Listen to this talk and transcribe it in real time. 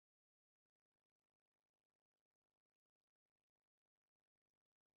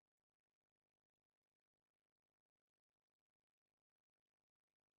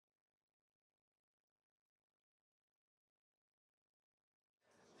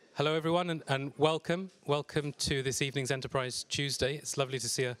Hello, everyone, and welcome. Welcome to this evening's Enterprise Tuesday. It's lovely to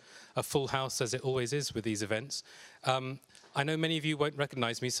see a full house, as it always is with these events. I know many of you won't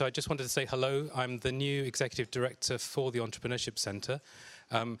recognize me, so I just wanted to say hello. I'm the new Executive Director for the Entrepreneurship Centre,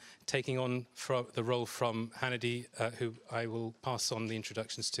 taking on the role from Hannity, who I will pass on the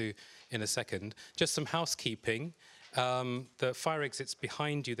introductions to in a second. Just some housekeeping. The fire exits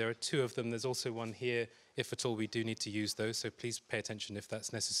behind you, there are two of them. There's also one here. If at all, we do need to use those, so please pay attention if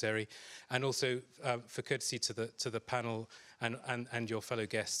that's necessary. And also, for courtesy to the panel and your fellow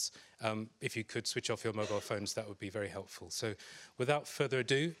guests, if you could switch off your mobile phones, that would be very helpful. So without further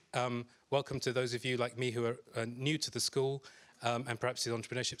ado, welcome to those of you like me who are new to the school and perhaps the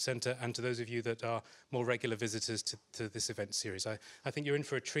Entrepreneurship Centre, and to those of you that are more regular visitors to this event series. I think you're in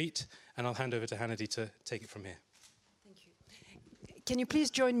for a treat, and I'll hand over to Hannity to take it from here. Can you please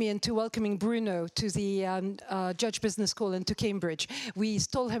join me in welcoming Bruno to the Judge Business School and to Cambridge? We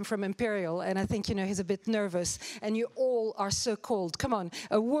stole him from Imperial, and I think, you know, he's a bit nervous, and you all are so cold. Come on,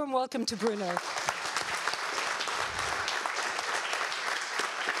 a warm welcome to Bruno.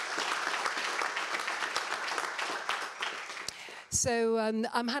 So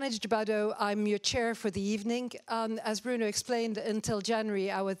I'm Hannity Djibado. I'm your chair for the evening. As Bruno explained, until January,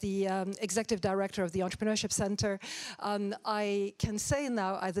 I was the executive director of the Entrepreneurship Centre. I can say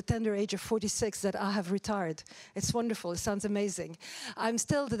now, at the tender age of 46, that I have retired. It's wonderful. It sounds amazing. I'm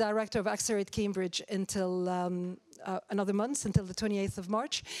still the director of Accelerate Cambridge until another month, until the 28th of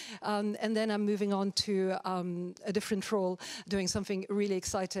March. And then I'm moving on to a different role, doing something really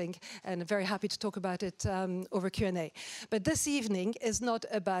exciting, and very happy to talk about it over Q&A. But this evening is not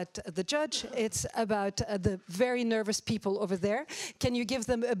about the judge, it's about the very nervous people over there. Can you give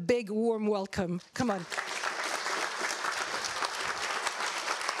them a big, warm welcome? Come on.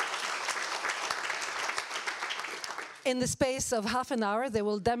 In the space of half an hour, they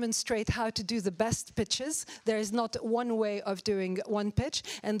will demonstrate how to do the best pitches. There is not one way of doing one pitch,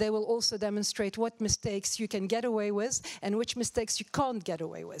 and they will also demonstrate what mistakes you can get away with and which mistakes you can't get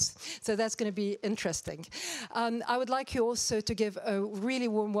away with. So that's going to be interesting. I would like you also to give a really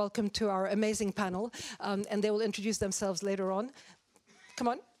warm welcome to our amazing panel, and they will introduce themselves later on. Come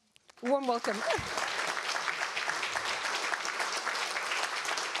on, warm welcome.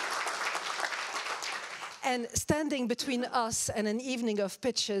 And standing between us and an evening of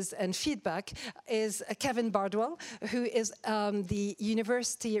pitches and feedback is Kevin Bardwell, who is the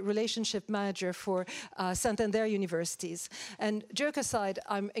University Relationship Manager for Santander Universities. And joke aside,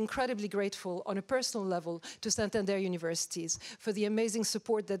 I'm incredibly grateful on a personal level to Santander Universities for the amazing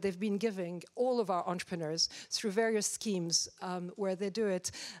support that they've been giving all of our entrepreneurs through various schemes where they do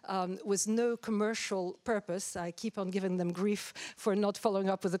it with no commercial purpose. I keep on giving them grief for not following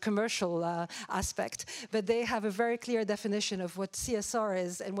up with the commercial aspect. But they have a very clear definition of what CSR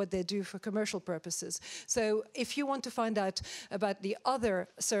is and what they do for commercial purposes. So if you want to find out about the other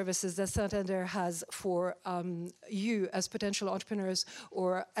services that Santander has for you as potential entrepreneurs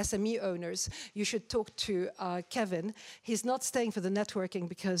or SME owners, you should talk to Kevin. He's not staying for the networking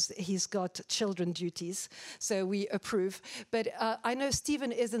because he's got children duties, so we approve. But I know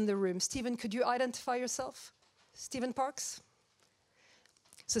Stephen is in the room. Stephen, could you identify yourself? Stephen Parks?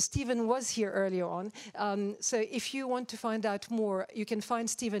 So Stephen was here earlier on. So if you want to find out more, you can find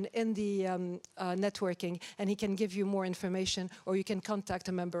Stephen in the networking, and he can give you more information, or you can contact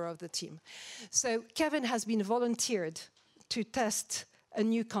a member of the team. So Kevin has been volunteered to test a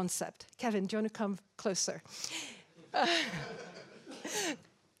new concept. Kevin, do you want to come closer?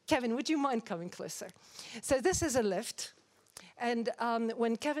 Kevin, would you mind coming closer? So this is a lift. And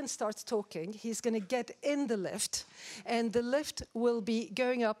when Kevin starts talking, he's going to get in the lift, and the lift will be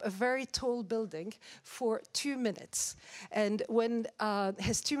going up a very tall building for 2 minutes. And when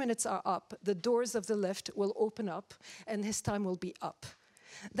his 2 minutes are up, the doors of the lift will open up, and his time will be up.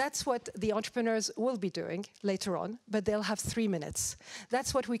 That's what the entrepreneurs will be doing later on, but they'll have 3 minutes.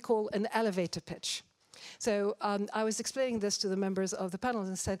 That's what we call an elevator pitch. So I was explaining this to the members of the panel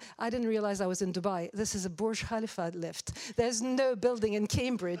and said, I didn't realize I was in Dubai. This is a Burj Khalifa lift. There's no building in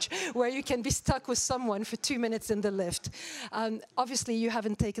Cambridge where you can be stuck with someone for 2 minutes in the lift. Obviously, you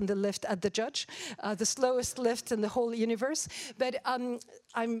haven't taken the lift at the Judge, the slowest lift in the whole universe. But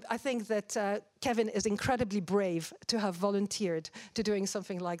I think that Kevin is incredibly brave to have volunteered to doing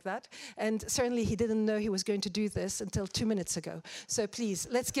something like that. And certainly he didn't know he was going to do this until 2 minutes ago. So please,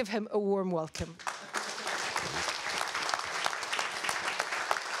 let's give him a warm welcome.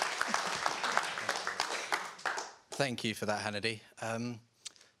 Thank you for that, Hannity.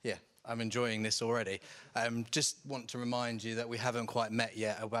 Yeah, I'm enjoying this already. Just want to remind you that we haven't quite met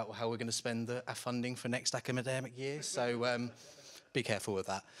yet about how we're going to spend our funding for next academic year. So be careful with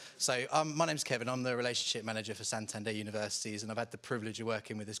that. So my name's Kevin. I'm the relationship manager for Santander Universities, and I've had the privilege of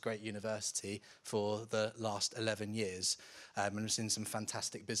working with this great university for the last 11 years. And I've seen some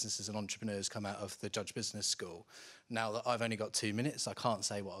fantastic businesses and entrepreneurs come out of the Judge Business School. Now that I've only got 2 minutes, I can't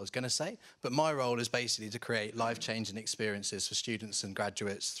say what I was going to say, but my role is basically to create life-changing experiences for students and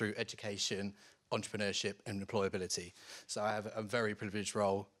graduates through education, entrepreneurship and employability. So I have a very privileged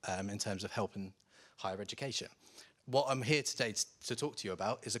role in terms of helping higher education. What I'm here today to talk to you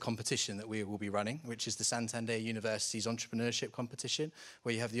about is a competition that we will be running, which is the Santander University's Entrepreneurship Competition,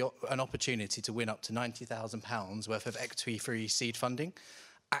 where you have an opportunity to win up to £90,000 worth of equity-free seed funding,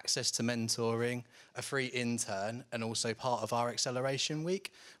 access to mentoring, a free intern, and also part of our Acceleration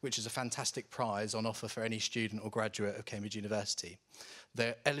Week, which is a fantastic prize on offer for any student or graduate of Cambridge University.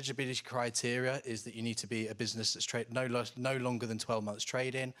 The eligibility criteria is that you need to be a business that's no longer than 12 months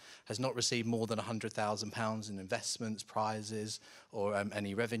trading, has not received more than £100,000 in investments, prizes, or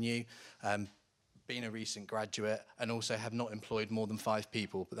any revenue, been a recent graduate, and also have not employed more than 5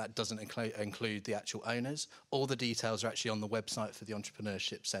 people, but that doesn't include the actual owners. All the details are actually on the website for the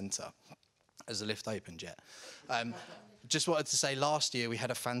Entrepreneurship Centre. Has the lift opened yet? Just wanted to say, last year we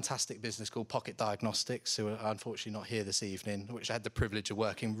had a fantastic business called Pocket Diagnostics, who are unfortunately not here this evening, which I had the privilege of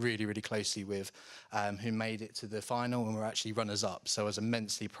working really, really closely with, who made it to the final and were actually runners-up. So I was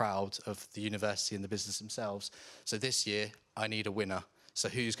immensely proud of the university and the business themselves. So this year, I need a winner. So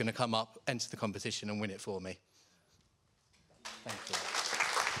who's going to come up, enter the competition and win it for me? Thank you.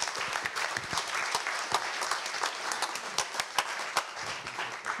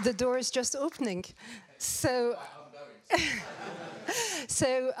 The door is just opening. So,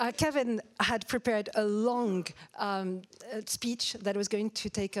 Kevin had prepared a long speech that was going to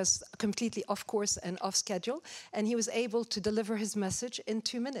take us completely off course and off schedule, and he was able to deliver his message in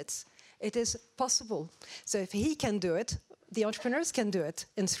 2 minutes. It is possible. So if he can do it, the entrepreneurs can do it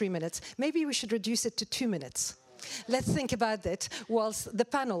in 3 minutes. Maybe we should reduce it to 2 minutes. Let's think about it whilst the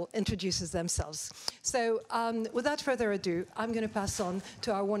panel introduces themselves. So without further ado, I'm going to pass on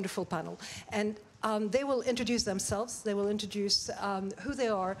to our wonderful panel. And they will introduce themselves. They will introduce who they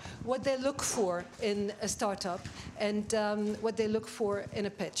are, what they look for in a startup, and what they look for in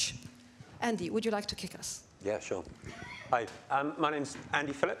a pitch. Andy, would you like to kick us? Yeah, sure. Hi, my name's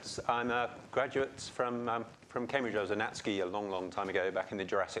Andy Phillips. I'm a graduate from Cambridge. I was a NatSki a long, long time ago, back in the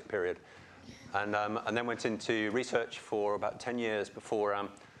Jurassic period. And then went into research for about 10 years before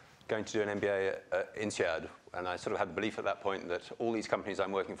going to do an MBA at INSEAD. And I sort of had the belief at that point that all these companies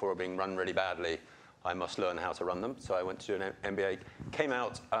I'm working for are being run really badly. I must learn how to run them. So I went to do an MBA, came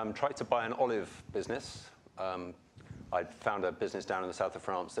out, tried to buy an olive business. I'd found a business down in the south of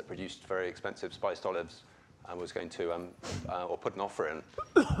France that produced very expensive spiced olives, and was going to, or put an offer in,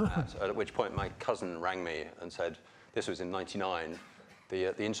 at which point my cousin rang me and said, this was in '99,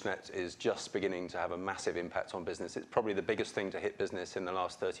 the internet is just beginning to have a massive impact on business. It's probably the biggest thing to hit business in the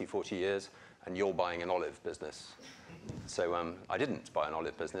last 30, 40 years, and you're buying an olive business. So I didn't buy an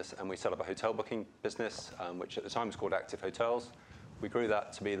olive business, and we set up a hotel booking business, which at the time was called Active Hotels. We grew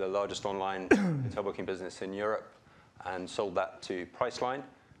that to be the largest online hotel booking business in Europe, and sold that to Priceline.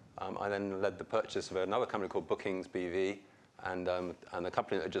 I then led the purchase of another company called Bookings BV, and the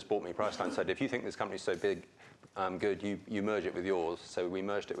company that had just bought me, Priceline, said, if you think this company's so big, good, you merge it with yours. So we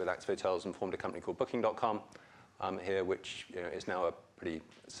merged it with Active Hotels and formed a company called Booking.com here, which is now a pretty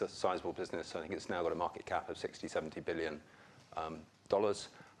sizable business. I think it's now got a market cap of $60–70 billion.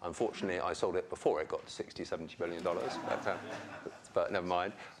 Unfortunately, I sold it before it got to $60–70 billion, but never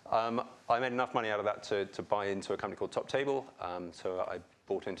mind. I made enough money out of that to buy into a company called Top Table. So I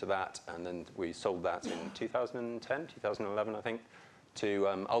bought into that, and then we sold that in 2010, 2011, I think, to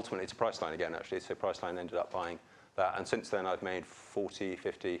ultimately to Priceline again, actually. So Priceline ended up buying that, and since then I've made 40,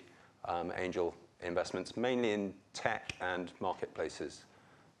 50 angel investments, mainly in tech and marketplaces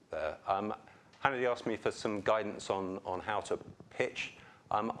there. Hannity asked me for some guidance on how to pitch.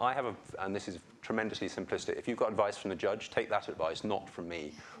 I have and this is tremendously simplistic, if you've got advice from the judge, take that advice, not from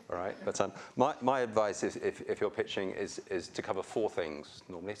me, all right? But my advice is, if you're pitching, is to cover 4 things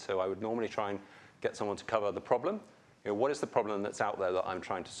normally. So I would normally try and get someone to cover the problem. What is the problem that's out there that I'm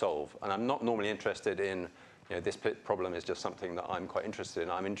trying to solve? And I'm not normally interested in, this problem is just something that I'm quite interested in.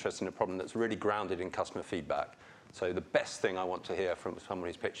 I'm interested in a problem that's really grounded in customer feedback. So the best thing I want to hear from someone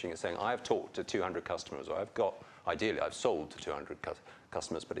who's pitching is saying, I've talked to 200 customers, or ideally, I've sold to 200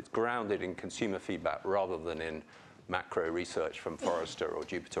 customers, but it's grounded in consumer feedback rather than in macro research from Forrester or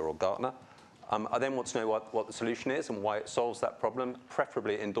Jupiter or Gartner. I then want to know what the solution is and why it solves that problem,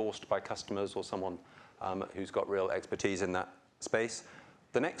 preferably endorsed by customers or someone who's got real expertise in that space.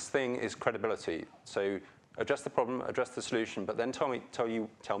 The next thing is credibility. So address the problem, address the solution, but then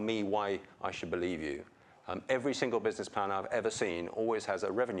tell me why I should believe you. Every single business plan I've ever seen always has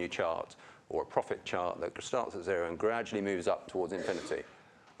a revenue chart or a profit chart that starts at 0 and gradually moves up towards infinity.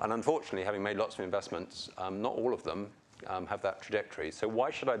 And unfortunately, having made lots of investments, not all of them have that trajectory. So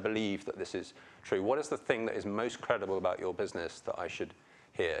why should I believe that this is true? What is the thing that is most credible about your business that I should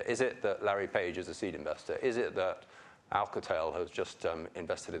hear? Is it that Larry Page is a seed investor? Is it that Alcatel has just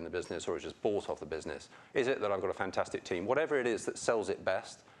invested in the business or has just bought off the business? Is it that I've got a fantastic team? Whatever it is that sells it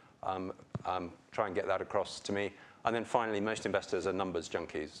best, try and get that across to me. And then finally, most investors are numbers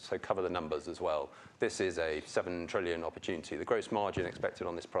junkies, so cover the numbers as well. This is a 7 trillion opportunity. The gross margin expected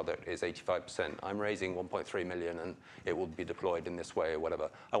on this product is 85%. I'm raising 1.3 million and it will be deployed in this way or whatever.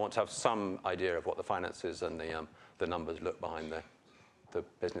 I want to have some idea of what the finances and the numbers look behind the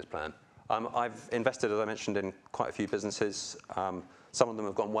business plan. I've invested, as I mentioned, in quite a few businesses. Some of them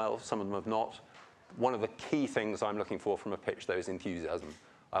have gone well, some of them have not. One of the key things I'm looking for from a pitch, though, is enthusiasm.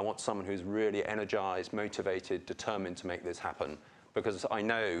 I want someone who's really energized, motivated, determined to make this happen, because I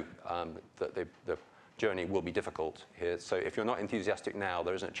know that the journey will be difficult here. So if you're not enthusiastic now,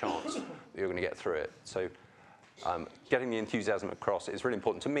 there isn't a chance that you're going to get through it. So getting the enthusiasm across is really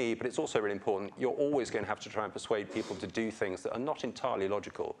important to me, but it's also really important. You're always going to have to try and persuade people to do things that are not entirely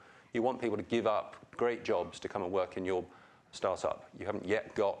logical. You want people to give up great jobs to come and work in your startup. You haven't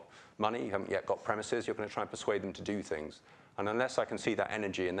yet got money, you haven't yet got premises, you're going to try and persuade them to do things. And unless I can see that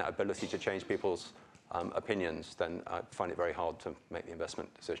energy and that ability to change people's opinions, then I find it very hard to make the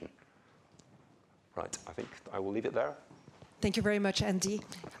investment decision. Right, I think I will leave it there. Thank you very much, Andy.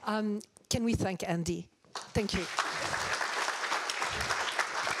 Can we thank Andy? Thank you.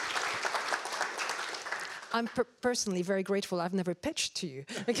 I'm personally very grateful I've never pitched to you,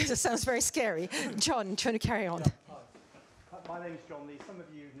 because it sounds very scary. John, trying to carry on. My name's John Lee. Some of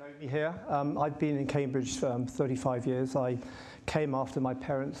you know me here. I've been in Cambridge 35 years. I came after my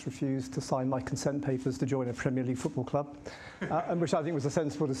parents refused to sign my consent papers to join a Premier League football club, which I think was a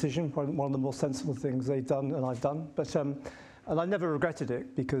sensible decision, one of the more sensible things they've done and I've done. But and I never regretted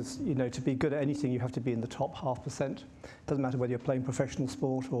it, because to be good at anything, you have to be in the top 0.5%. It doesn't matter whether you're playing professional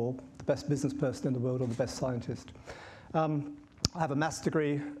sport or the best business person in the world or the best scientist. I have a maths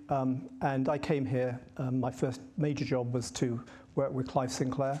degree, and I came here. My first major job was to work with Clive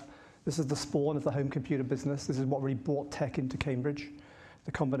Sinclair. This is the spawn of the home computer business. This is what really brought tech into Cambridge.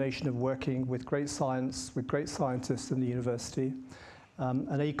 The combination of working with great science, with great scientists in the university.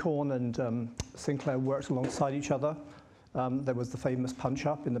 And Acorn and Sinclair worked alongside each other. There was the famous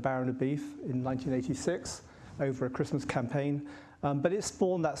punch-up in the Baron of Beef in 1986 over a Christmas campaign. But it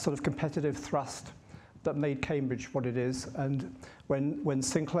spawned that sort of competitive thrust that made Cambridge what it is. And when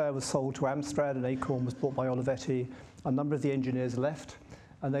Sinclair was sold to Amstrad and Acorn was bought by Olivetti, a number of the engineers left,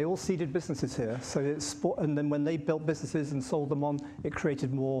 and they all seeded businesses here. So and then when they built businesses and sold them on, it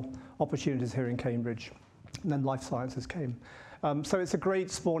created more opportunities here in Cambridge. And then life sciences came. So it's a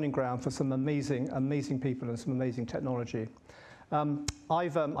great spawning ground for some amazing, amazing people and some amazing technology.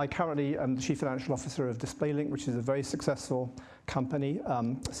 I currently am the Chief Financial Officer of DisplayLink, which is a very successful company,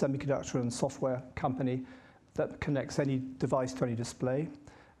 semiconductor and software company that connects any device to any display.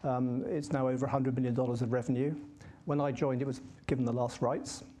 It's now over $100 million of revenue. When I joined, it was given the last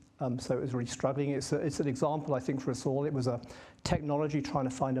rights, so it was really struggling. It's an example, I think, for us all. It was a technology trying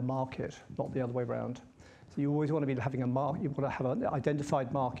to find a market, not the other way around. So you always want to be having a market. You want to have an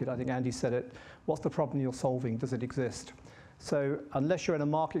identified market. I think Andy said it. What's the problem you're solving? Does it exist? So unless you're in a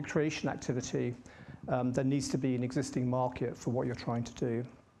market creation activity, there needs to be an existing market for what you're trying to do.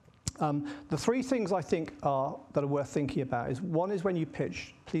 The three things I think that are worth thinking about is, one is when you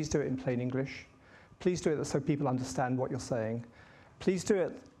pitch, please do it in plain English. Please do it so people understand what you're saying. Please do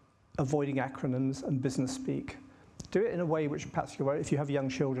it avoiding acronyms and business speak. Do it in a way which perhaps if you have young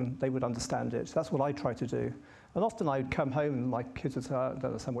children, they would understand it. That's what I try to do. And often I would come home and my kids would say, I don't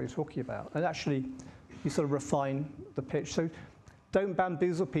understand what you're talking about. And actually, you sort of refine the pitch. So don't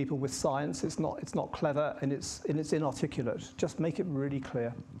bamboozle people with science. It's not clever and it's inarticulate. Just make it really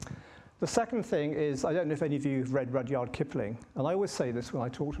clear. The second thing is, I don't know if any of you have read Rudyard Kipling, and I always say this when I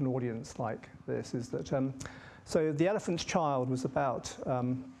talk to an audience like this, is that, so The Elephant's Child was about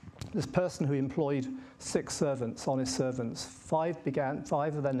this person who employed 6 servants, honest servants. 5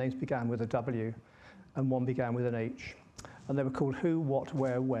 of their names began with a W, and 1 began with an H. And they were called who, what,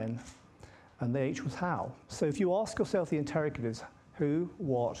 where, when. And the H was how. So if you ask yourself the interrogatives, who,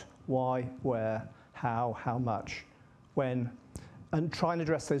 what, why, where, how much, when, and try and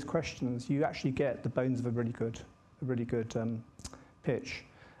address those questions, you actually get the bones of a really good pitch.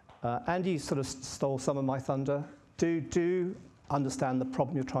 Andy sort of stole some of my thunder. Do understand the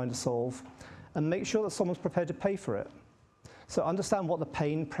problem you're trying to solve, and make sure that someone's prepared to pay for it. So understand what the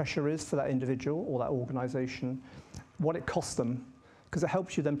pain pressure is for that individual or that organisation, what it costs them, because it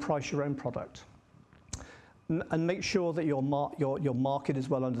helps you then price your own product. And make sure that your market is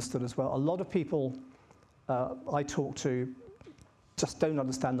well understood as well. A lot of people I talk to just don't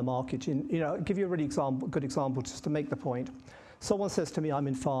understand the market. I'll give you a really good example just to make the point. Someone says to me, I'm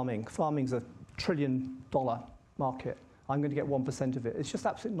in farming. Farming's $1 trillion market. I'm going to get 1% of it. It's just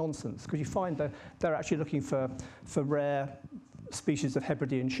absolute nonsense, because you find that they're actually looking for rare species of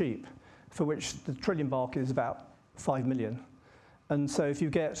Hebridean sheep, for which the trillion market is about 5 million. And so if you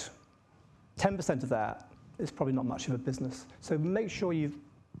get 10% of that, it's probably not much of a business. So make sure you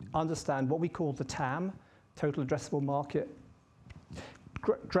understand what we call the TAM, total addressable market.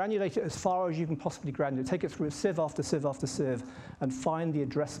 Granulate it as far as you can possibly granulate. Take it through sieve after sieve after sieve and find the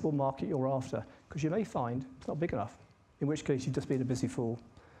addressable market you're after, because you may find it's not big enough, in which case you've just been a busy fool.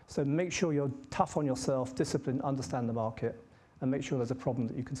 So make sure you're tough on yourself, disciplined, understand the market, and make sure there's a problem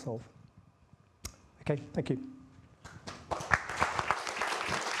that you can solve. Okay, thank you.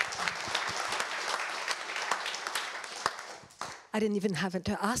 I didn't even have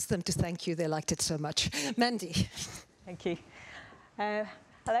to ask them to thank you. They liked it so much. Mandy. Thank you.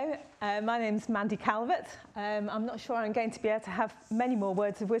 Hello, my name's Mandy Calvert. I'm not sure I'm going to be able to have many more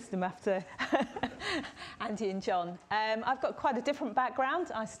words of wisdom after Andy and John. I've got quite a different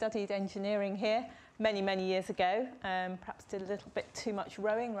background. I studied engineering here many, many years ago. Perhaps did a little bit too much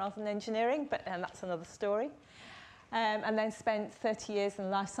rowing rather than engineering, but that's another story. And then spent 30 years in the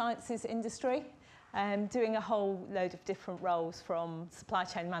life sciences industry, doing a whole load of different roles, from supply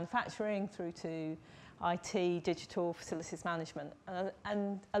chain manufacturing through to IT, digital, facilities management.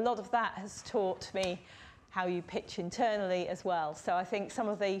 And a lot of that has taught me how you pitch internally as well. So I think some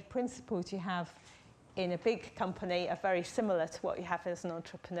of the principles you have in a big company are very similar to what you have as an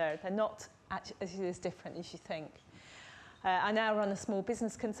entrepreneur. They're not actually as different as you think. I now run a small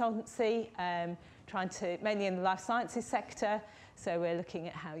business consultancy, trying to, mainly in the life sciences sector. So we're looking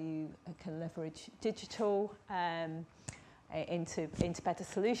at how you can leverage digital into better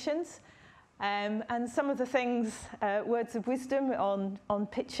solutions. And some of the things, words of wisdom on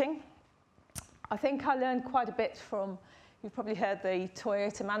pitching. I think I learned quite a bit from, you've probably heard the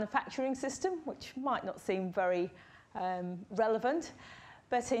Toyota manufacturing system, which might not seem very relevant.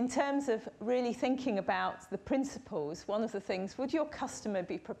 But in terms of really thinking about the principles, one of the things, would your customer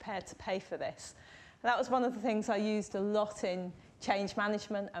be prepared to pay for this? And that was one of the things I used a lot in change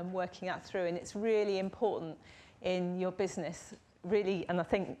management and working that through. And it's really important in your business, really. And I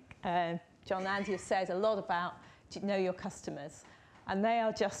think John and Andy have said a lot about know your customers. And they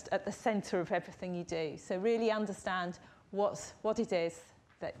are just at the centre of everything you do. So really understand what it is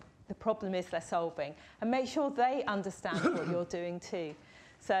that the problem is they're solving. And make sure they understand what you're doing too.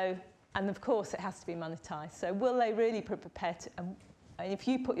 So, and of course, it has to be monetised. So will they really be prepared to, and if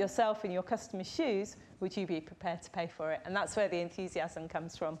you put yourself in your customer's shoes, would you be prepared to pay for it? And that's where the enthusiasm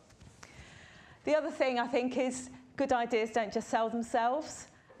comes from. The other thing I think is good ideas don't just sell themselves.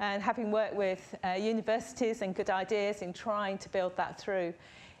 And having worked with universities and good ideas in trying to build that through,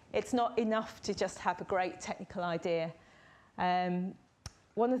 it's not enough to just have a great technical idea.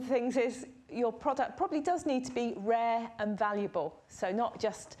 One of the things is your product probably does need to be rare and valuable. So not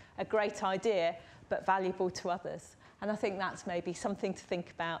just a great idea, but valuable to others. And I think that's maybe something to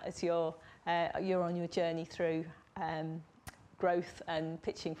think about as you're on your journey through growth and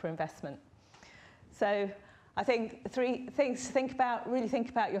pitching for investment. So I think 3 things to think about: really think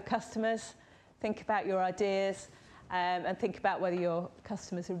about your customers, think about your ideas, and think about whether your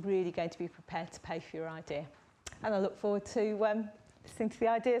customers are really going to be prepared to pay for your idea. And I look forward to listening to the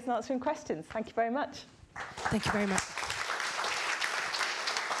ideas and answering questions. Thank you very much. Thank you very much.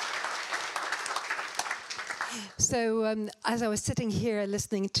 So as I was sitting here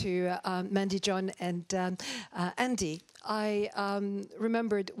listening to Mandy, John, and Andy, I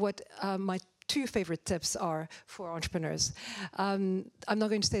remembered what my 2 favorite tips are for entrepreneurs. I'm not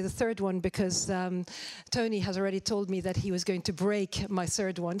going to say the third one because Tony has already told me that he was going to break my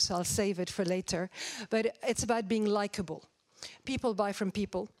third one, so I'll save it for later. But it's about being likable. People buy from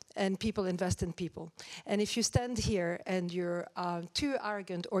people, and people invest in people. And if you stand here and you're too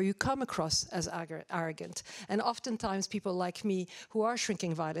arrogant, or you come across as arrogant, and oftentimes people like me who are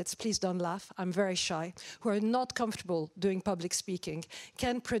shrinking violets, please don't laugh, I'm very shy, who are not comfortable doing public speaking,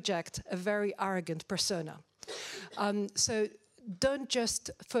 can project a very arrogant persona. So don't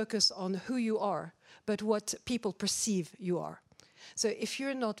just focus on who you are, but what people perceive you are. So if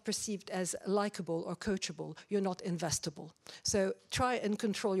you're not perceived as likable or coachable, you're not investable. So try and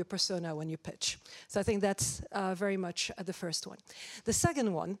control your persona when you pitch. So I think that's very much the first one. The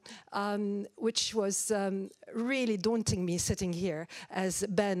second one, which was really daunting me sitting here as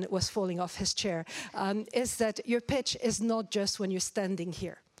Ben was falling off his chair, is that your pitch is not just when you're standing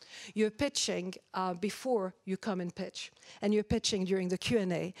here. You're pitching before you come and pitch, and you're pitching during the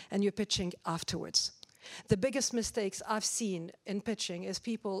Q&A, and you're pitching afterwards. The biggest mistakes I've seen in pitching is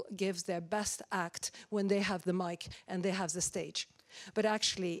people give their best act when they have the mic and they have the stage. But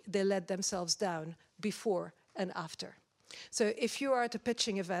actually, they let themselves down before and after. So if you are at a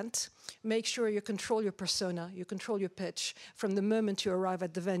pitching event, make sure you control your persona, you control your pitch from the moment you arrive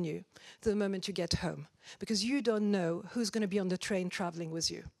at the venue to the moment you get home. Because you don't know who's going to be on the train traveling with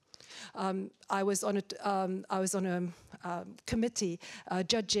you. I was on a committee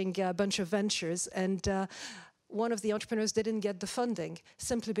judging a bunch of ventures, and one of the entrepreneurs didn't get the funding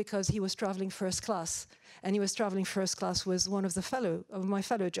simply because he was traveling first class, and he was traveling first class with one of my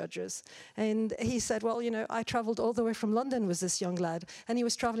fellow judges. And he said, well, you know, I traveled all the way from London with this young lad, and he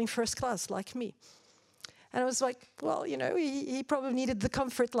was traveling first class like me. And I was like, well, you know, he probably needed the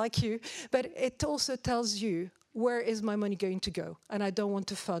comfort like you, but it also tells you, where is my money going to go? And I don't want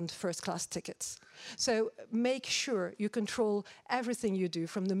to fund first-class tickets. So make sure you control everything you do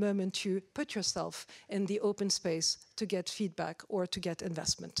from the moment you put yourself in the open space to get feedback or to get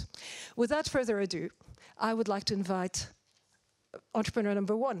investment. Without further ado, I would like to invite entrepreneur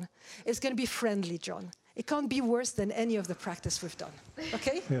number one. It's going to be friendly, John. It can't be worse than any of the practice we've done.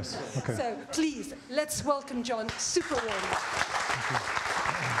 Okay? Yes, okay. So please, let's welcome John super warmly.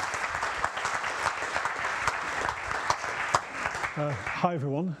 Hi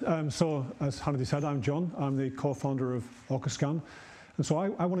everyone. So as Hannity said, I'm John. I'm the co-founder of OrcaScan. And so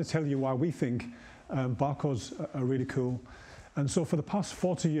I want to tell you why we think barcodes are really cool. And so for the past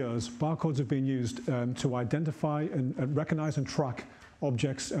 40 years, barcodes have been used to identify and recognize and track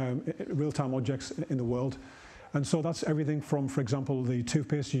objects, real-time objects in the world. And so that's everything from, for example, the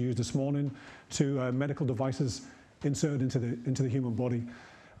toothpaste you used this morning to medical devices inserted into the human body.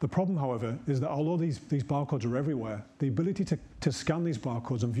 The problem, however, is that although these barcodes are everywhere, the ability to scan these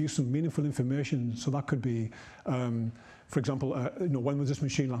barcodes and view some meaningful information, so that could be, for example, you know, when was this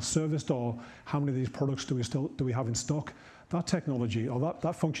machine last serviced, or how many of these products do we have in stock? That technology or that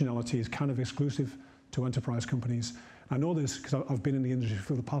functionality is kind of exclusive to enterprise companies. I know this because I've been in the industry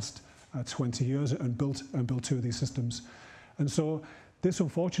for the past 20 years and built two of these systems. And so this,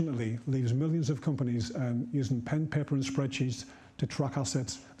 unfortunately, leaves millions of companies using pen, paper, and spreadsheets to track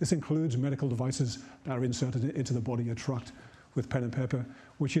assets. This includes medical devices that are inserted into the body and tracked with pen and paper,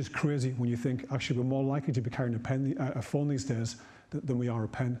 which is crazy when you think actually we're more likely to be carrying a phone these days than we are a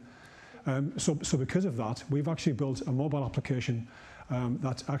pen. So because of that, we've actually built a mobile application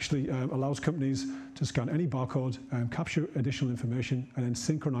that actually allows companies to scan any barcode, capture additional information, and then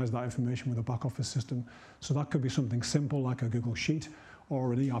synchronize that information with a back office system. So that could be something simple like a Google Sheet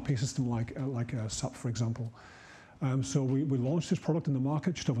or an ERP system like SAP, for example. So we launched this product in the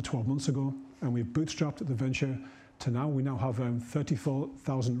market just over 12 months ago, and we've bootstrapped the venture to now. We now have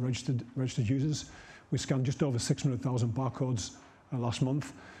 34,000 registered users. We scanned just over 600,000 barcodes last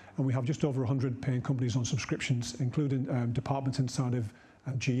month, and we have just over 100 paying companies on subscriptions, including departments inside of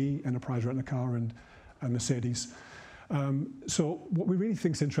GE, Enterprise Rent-A-Car, and Mercedes. So what we really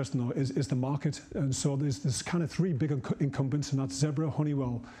think is interesting, though, is the market. And so there's kind of three big incumbents, and that's Zebra,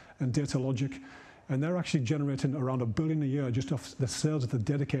 Honeywell, and Datalogic. And they're actually generating around $1 billion a year just off the sales of the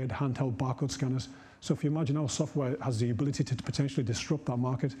dedicated handheld barcode scanners. So if you imagine our software has the ability to potentially disrupt that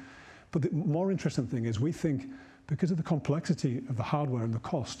market. But the more interesting thing is we think because of the complexity of the hardware and the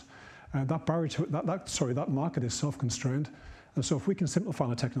cost, that market is self-constrained. And so if we can simplify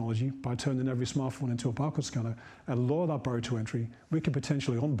the technology by turning every smartphone into a barcode scanner and lower that barrier to entry, we can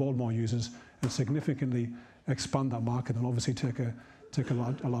potentially onboard more users and significantly expand that market and obviously take a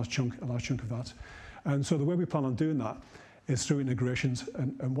large chunk of that. And so the way we plan on doing that is through integrations.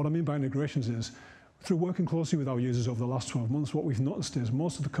 And what I mean by integrations is through working closely with our users over the last 12 months, what we've noticed is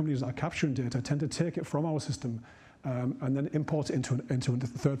most of the companies that are capturing data tend to take it from our system and then import it into a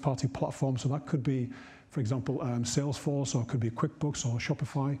third-party platform. So that could be, for example, Salesforce, or it could be QuickBooks or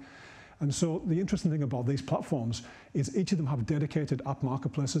Shopify. And so the interesting thing about these platforms is each of them have dedicated app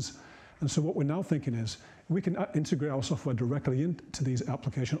marketplaces. And so what we're now thinking is we can integrate our software directly into these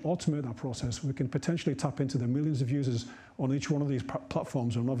applications, automate that process. We can potentially tap into the millions of users on each one of these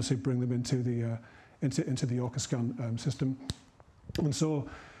platforms and obviously bring them into the OrcaScan system. And so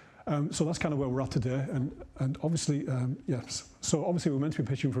So that's kind of where we're at today, and obviously, yes. So obviously we're meant to be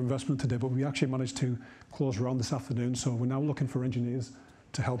pitching for investment today, but we actually managed to close around this afternoon. So we're now looking for engineers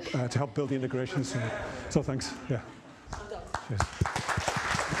to help build the integration. So thanks. Yeah. Cheers.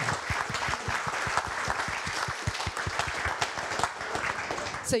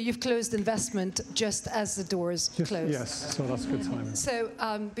 So you've closed investment just as the doors closed. Yes. So that's good timing. So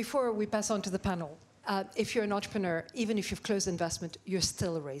before we pass on to the panel, if you're an entrepreneur, even if you've closed investment, you're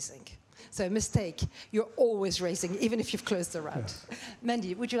still raising. So mistake, you're always raising, even if you've closed the round. Yes.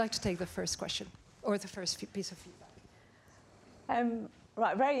 Mandy, would you like to take the first question or the first piece of feedback?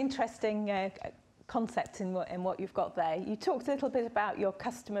 Right, very interesting concept in what you've got there. You talked a little bit about your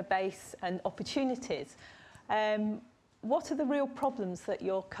customer base and opportunities. What are the real problems that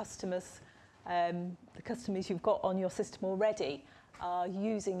your customers, the customers you've got on your system already, are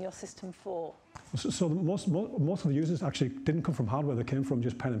using your system for? So most of the users actually didn't come from hardware, they came from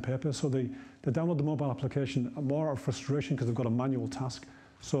just pen and paper. So they download the mobile application more out of frustration because they've got a manual task.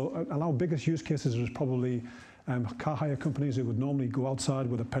 So our biggest use cases is probably car hire companies who would normally go outside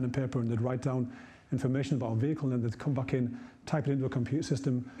with a pen and paper and they'd write down information about a vehicle and then they'd come back in, type it into a computer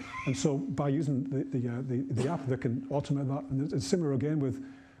system. And so by using the app, they can automate that. And it's similar again with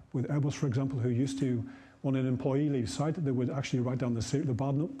Airbus, for example, who used to, when an employee leaves site, they would actually write down the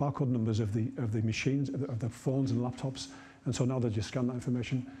barcode numbers of the machines, of the phones and laptops. And so now they just scan that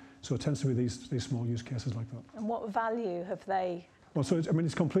information. So it tends to be these small use cases like that. And what value have they? Well, so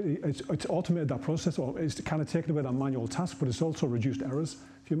it's completely, it's automated that process, or it's kind of taken away that manual task, but it's also reduced errors.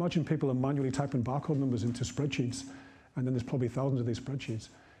 If you imagine people are manually typing barcode numbers into spreadsheets, and then there's probably thousands of these spreadsheets.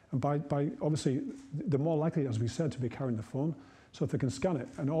 And by obviously, they're more likely, as we said, to be carrying the phone. So if they can scan it,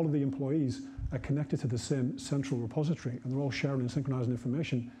 and all of the employees are connected to the same central repository, and they're all sharing and synchronizing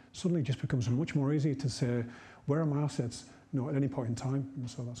information, suddenly it just becomes much more easy to say, where are my assets, at any point in time? And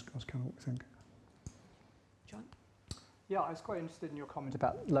so that's kind of what we think. John? Yeah, I was quite interested in your comment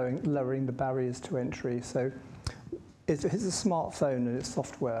about lowering the barriers to entry. So if it's a smartphone and it's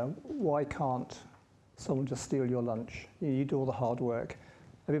software, why can't someone just steal your lunch? You do all the hard work.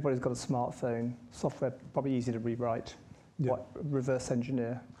 Everybody's got a smartphone. Software, probably easy to rewrite. Yeah. Reverse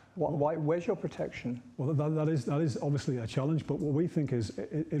engineer. Where's your protection? Well, that is obviously a challenge, but what we think is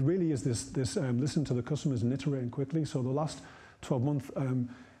it really is this listen to the customers and iterating quickly. So the last 12 months,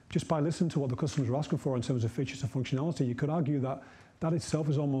 just by listening to what the customers are asking for in terms of features and functionality, you could argue that that itself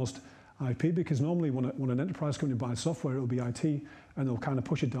is almost IP, because normally when an enterprise company buys software, it'll be IT, and they'll kind of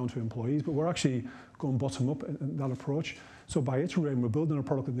push it down to employees. But we're actually going bottom up in that approach. So by iterating, we're building a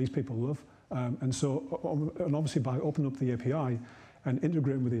product that these people love. And obviously by opening up the API and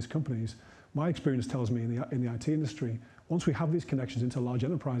integrating with these companies, my experience tells me in the IT industry, once we have these connections into large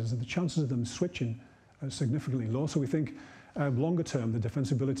enterprises, the chances of them switching are significantly low. So we think longer term, the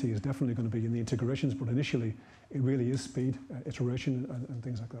defensibility is definitely going to be in the integrations, but initially it really is speed, iteration, and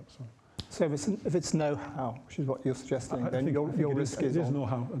things like that. So if it's know-how, which is what you're suggesting, then your risk is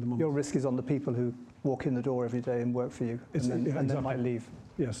know-how at the moment. Your risk is on the people who walk in the door every day and work for you, and then might leave.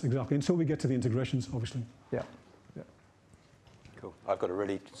 Yes, exactly. Until we get to the integrations, obviously. Yeah. Cool. I've got a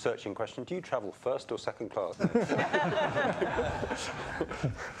really searching question. Do you travel first or second class?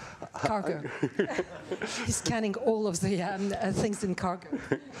 Cargo. He's scanning all of the things in cargo.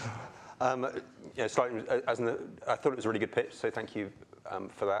 Slightly, I thought it was a really good pitch, so thank you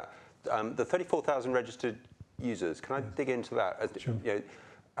for that. The 34,000 registered users, can I dig into that? Sure.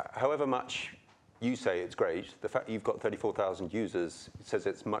 However much you say it's great, the fact you've got 34,000 users says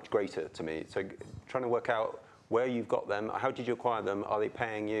it's much greater to me. So trying to work out where you've got them, how did you acquire them, are they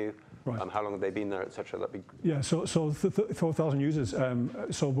paying you, right. How long have they been there, etc. That'd be... Yeah, so 34,000 users,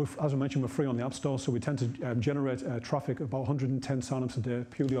 as I mentioned, we're free on the App Store, so we tend to generate traffic, about 110 signups a day,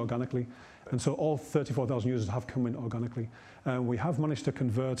 purely organically. And so all 34,000 users have come in organically. We have managed to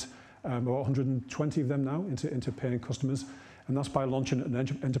convert about 120 of them now into paying customers, and that's by launching an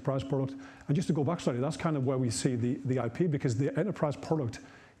enterprise product. And just to go back slightly, that's kind of where we see the IP, because the enterprise product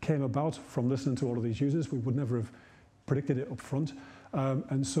came about from listening to all of these users. We would never have predicted it up front.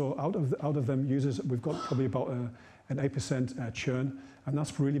 And so out of them users, we've got probably about an 8% churn, and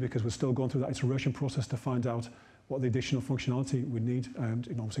that's really because we're still going through that iteration process to find out what the additional functionality we need, and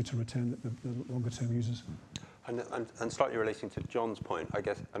obviously to retain the longer term users. And slightly relating to John's point, I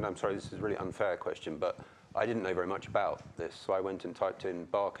guess, and I'm sorry, this is a really unfair question, but I didn't know very much about this, so I went and typed in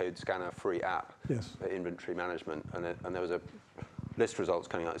barcode scanner free app for inventory management, and there was a list results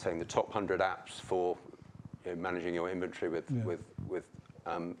coming out saying the top 100 apps for managing your inventory with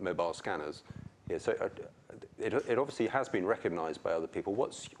mobile scanners. Yeah, so it obviously has been recognised by other people.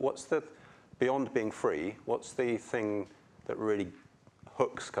 What's the, beyond being free, what's the thing that really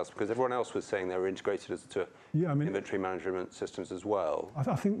hooks customers? Because everyone else was saying they were integrated to inventory management systems as well.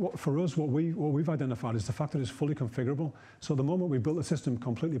 I think for us, what we've identified is the fact that it's fully configurable. So the moment we built the system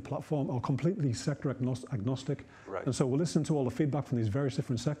completely platform or completely sector agnostic, right. And so we'll listen to all the feedback from these various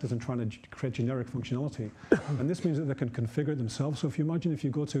different sectors and trying to create generic functionality. And this means that they can configure it themselves. So if you imagine if you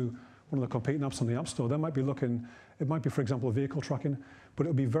go to one of the competing apps on the App Store, they might be looking, it might be, for example, vehicle tracking, but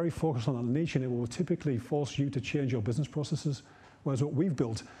it'll be very focused on that niche, and it will typically force you to change your business processes. Whereas what we've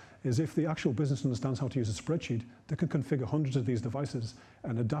built is if the actual business understands how to use a spreadsheet, they can configure hundreds of these devices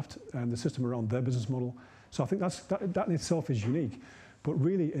and adapt the system around their business model. So I think that in itself is unique. But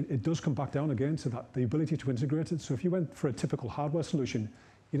really, it does come back down again to the ability to integrate it. So if you went for a typical hardware solution,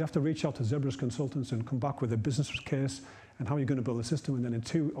 you'd have to reach out to Zebra's consultants and come back with a business case and how you're going to build a system. And then in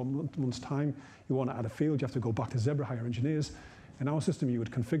 2 months' time, you want to add a field, you have to go back to Zebra, hire engineers. In our system, you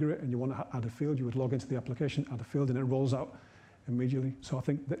would configure it, and you want to add a field, you would log into the application, add a field, and it rolls out immediately. So I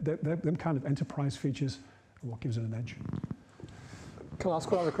think them kind of enterprise features are what gives it an edge. Can I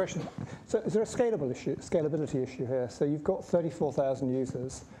ask one other question? So is there a scalability issue here? So you've got 34,000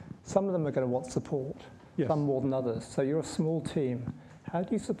 users. Some of them are going to want support, yes. Some more than others. So you're a small team. How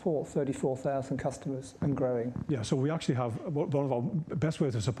do you support 34,000 customers and growing? Yeah, so we actually have one of our best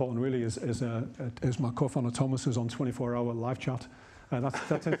ways of supporting really is my co-founder Thomas, who's on 24-hour live chat. That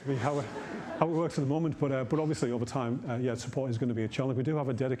tends to be how it works at the moment, but obviously over time, support is going to be a challenge. We do have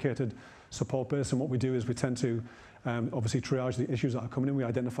a dedicated support base, and what we do is we tend to obviously triage the issues that are coming in. We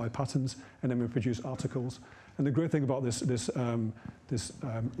identify patterns, and then we produce articles. And the great thing about this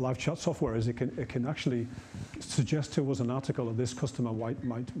live chat software is it can actually suggest to us an article that this customer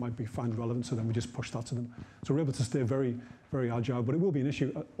might find relevant, so then we just push that to them. So we're able to stay very, very agile, but it will be an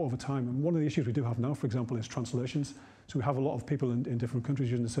issue over time. And one of the issues we do have now, for example, is translations. So we have a lot of people in different countries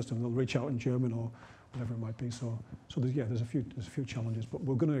using the system. They'll reach out in German or whatever it might be. So there's a few challenges, but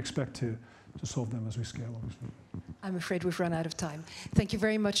we're going to expect to solve them as we scale, obviously. I'm afraid we've run out of time. Thank you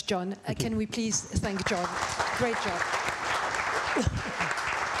very much, John. Can we please thank John? Great job.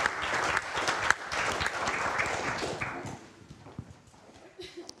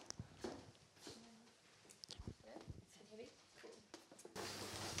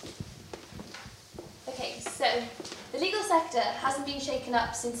 Okay, so the legal sector hasn't been shaken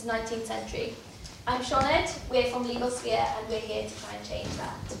up since the 19th century. I'm Sinead, we're from Legal Sphere, and we're here to try and change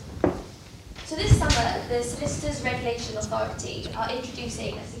that. So this summer, the Solicitors Regulation Authority are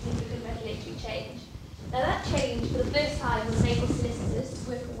introducing a significant regulatory change. Now that change, for the first time, will enable solicitors to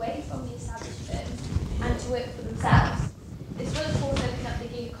work away from the established firms and to work for themselves. This will of course open up the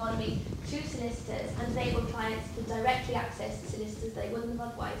gig economy to solicitors and enable clients to directly access the solicitors they wouldn't have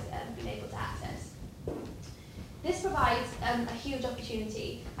otherwise been able to access. This provides a huge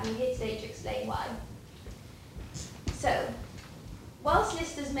opportunity, and I'm here today to explain why. So, while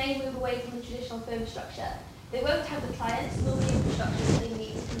solicitors may move away from the traditional firm structure, they won't have the clients nor the infrastructure that they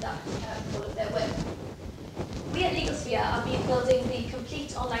need to conduct all of their work. We at Legal Sphere are building the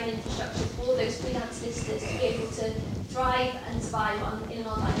complete online infrastructure for those freelance solicitors to be able to thrive and survive in an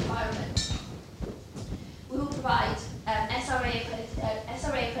online environment. We will provide SRA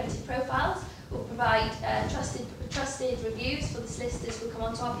accredited profiles. We'll provide trusted reviews for the solicitors who come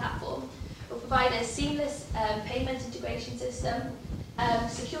onto our platform. We'll provide a seamless payment integration system,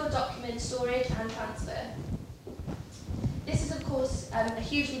 secure document storage and transfer. This is, of course, a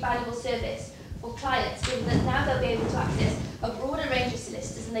hugely valuable service for clients, given that now they'll be able to access a broader range of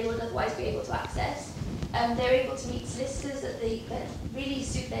solicitors than they would otherwise be able to access. They're able to meet solicitors that really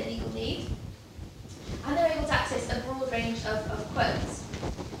suit their legal need. And they're able to access a broad range of quotes.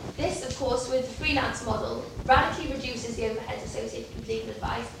 This, of course, with the freelance model, radically reduces the overheads associated with legal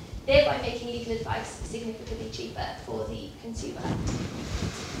advice, thereby making legal advice significantly cheaper for the consumer.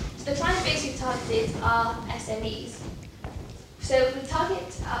 So the client base we've targeted are SMEs. So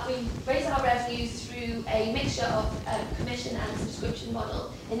we raise our revenues through a mixture of commission and subscription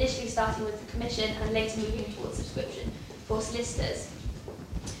model, initially starting with the commission and later moving towards subscription for solicitors.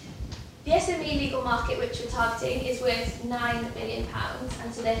 The SME legal market which we're targeting is worth £9 million,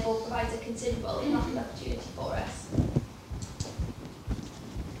 and so therefore provides a considerable market opportunity for us.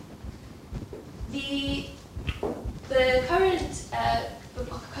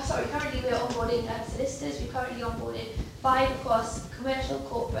 Currently we're onboarding solicitors. We've currently onboarded 5 across commercial,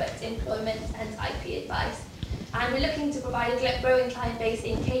 corporate, employment and IP advice. And we're looking to provide a growing client base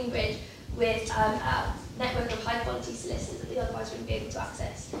in Cambridge with a network of high quality solicitors that they otherwise wouldn't be able to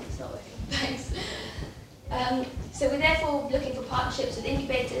access. It's not working. Thanks. So we're therefore looking for partnerships with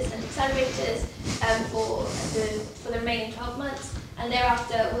incubators and accelerators for the remaining 12 months, and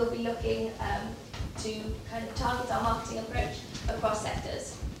thereafter we'll be looking to kind of target our marketing approach across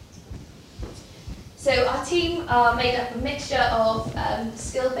sectors. So our team are made up of a mixture of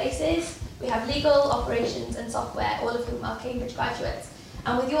skill bases. We have legal, operations and software, all of whom are Cambridge graduates.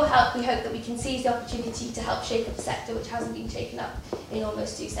 And with your help, we hope that we can seize the opportunity to help shake up a sector which hasn't been shaken up in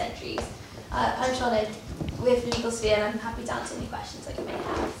almost 2 centuries. I'm Sinead with Legal Sphere, and I'm happy to answer any questions that you may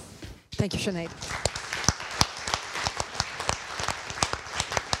have. Thank you, Sinead.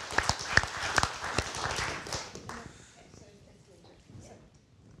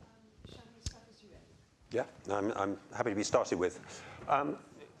 Yeah, I'm happy to be started with.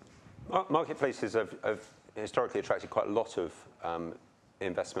 Marketplaces have historically attracted quite a lot of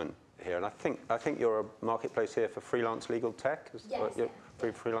investment here, and I think you're a marketplace here for freelance legal tech, Yes.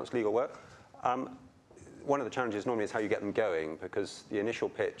 Freelance legal work. One of the challenges normally is how you get them going, because the initial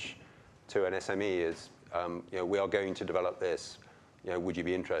pitch to an SME is, we are going to develop this. Would you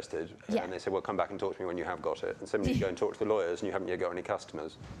be interested? Yeah. And they say, well, come back and talk to me when you have got it. And similarly, you go and talk to the lawyers, and you haven't yet got any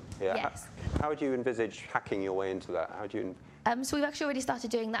customers. Yeah. Yes. How would you envisage hacking your way into that? How do you? So we've actually already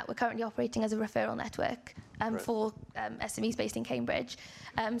started doing that. We're currently operating as a referral network for SMEs based in Cambridge.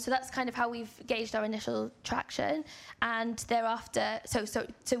 So that's kind of how we've gauged our initial traction. And thereafter, so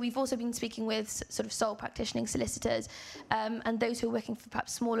we've also been speaking with sort of sole practitioning solicitors and those who are working for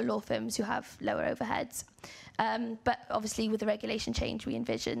perhaps smaller law firms who have lower overheads. But obviously with the regulation change, we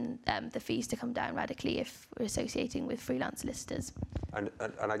envision the fees to come down radically if we're associating with freelance solicitors. And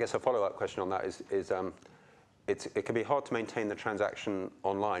I guess a follow-up question on that is it can be hard to maintain the transaction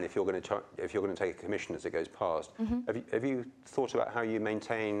online if you're going to take a commission as it goes past. Mm-hmm. Have you thought about how you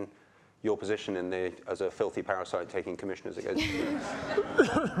maintain your position as a filthy parasite taking commission as it goes?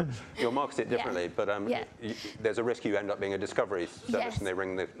 You'll market it differently, but there's a risk you end up being a discovery service and they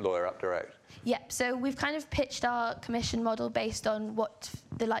ring the lawyer up direct. Yep, so we've kind of pitched our commission model based on what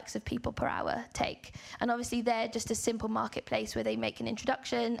the likes of people per hour take. And obviously they're just a simple marketplace where they make an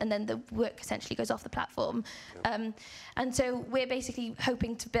introduction and then the work essentially goes off the platform. Yep. And so we're basically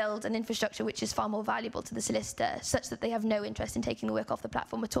hoping to build an infrastructure which is far more valuable to the solicitor, such that they have no interest in taking the work off the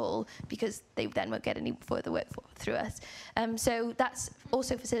platform at all, because they then won't get any further work through us. So that's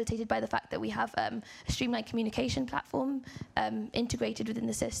also facilitated by the fact that we have a streamlined communication platform integrated within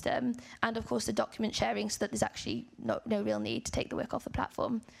the system, and of course the document sharing, so that there's actually no real need to take the work off the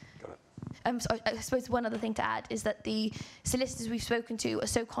platform. So I suppose one other thing to add is that the solicitors we've spoken to are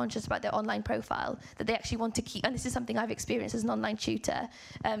so conscious about their online profile that they actually want to keep, and this is something I've experienced as an online tutor,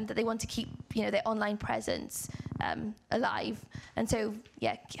 that they want to keep their online presence alive. And so,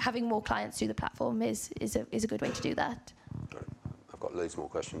 having more clients through the platform is a good way to do that. I've got loads more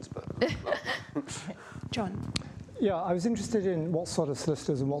questions, but... John. Yeah, I was interested in what sort of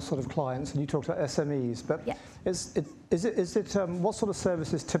solicitors and what sort of clients, and you talked about SMEs, but what sort of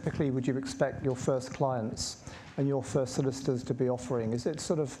services typically would you expect your first clients and your first solicitors to be offering? Is it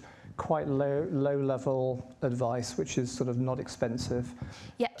sort of quite low-level advice, which is sort of not expensive?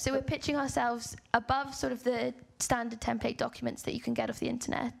 Yep, so we're pitching ourselves above sort of the standard template documents that you can get off the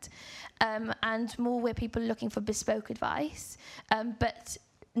internet, and more where people are looking for bespoke advice, but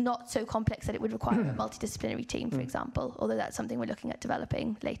not so complex that it would require a multidisciplinary team, for example, although that's something we're looking at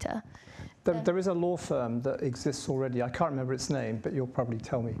developing later. There is a law firm that exists already, I can't remember its name, but you'll probably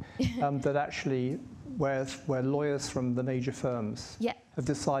tell me, that actually, where lawyers from the major firms have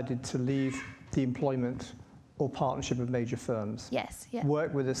decided to leave the employment or partnership of major firms,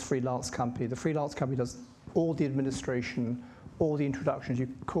 work with this freelance company. The freelance company does all the administration, all the introductions. You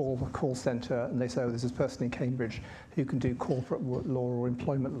call the call centre and they say, oh, this is a person in Cambridge who can do corporate law or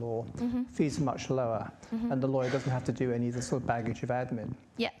employment law. Mm-hmm. Fees are much lower, and the lawyer doesn't have to do any of the sort of baggage of admin.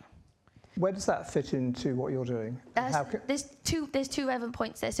 Yeah. Where does that fit into what you're doing? There's two relevant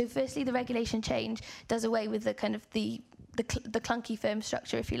points there. So firstly, the regulation change does away with the kind of the clunky firm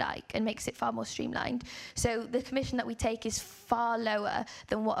structure, if you like, and makes it far more streamlined. So the commission that we take is far lower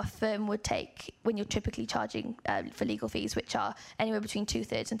than what a firm would take when you're typically charging for legal fees, which are anywhere between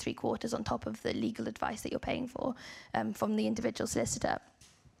 2/3 and 3/4 on top of the legal advice that you're paying for from the individual solicitor.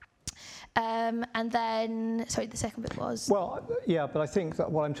 And then, sorry, the second bit was? Well, yeah, but I think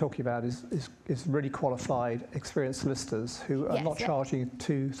that what I'm talking about is really qualified, experienced solicitors who are not charging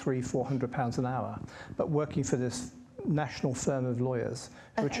 £200, £300, £400 an hour, but working for this national firm of lawyers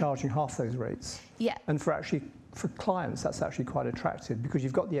who are charging half those rates. Yeah. And for clients, that's actually quite attractive because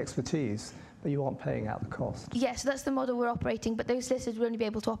you've got the expertise, but you aren't paying out the cost. Yeah, so that's the model we're operating, but those solicitors will only be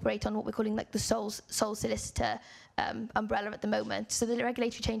able to operate on what we're calling like the sole solicitor umbrella at the moment. So the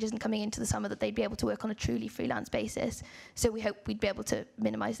regulatory change isn't coming into the summer that they'd be able to work on a truly freelance basis. So we hope we'd be able to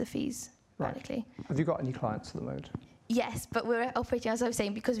minimise the fees radically. Have you got any clients at the moment? Yes, but we're operating, as I was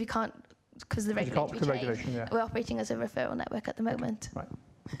saying, because we can't because of the regulatory The chain. regulation, yeah. We're operating as a referral network at the moment. Right,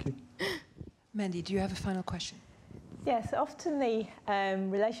 thank you. Mandy, do you have a final question? Yes, often the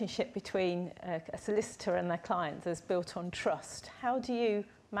relationship between a solicitor and their clients is built on trust. How do you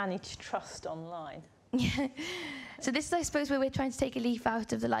manage trust online? So this is, I suppose, where we're trying to take a leaf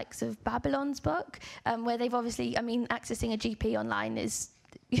out of the likes of Babylon's book, where they've obviously, I mean, accessing a GP online is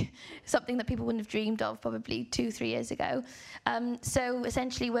something that people wouldn't have dreamed of probably 2-3 years ago. So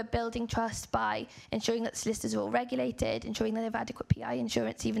essentially we're building trust by ensuring that solicitors are all regulated, ensuring that they have adequate PI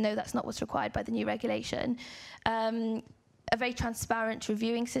insurance, even though that's not what's required by the new regulation. A very transparent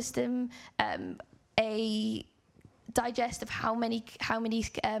reviewing system, a digest of how many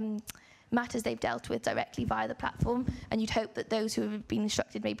matters they've dealt with directly via the platform, and you'd hope that those who have been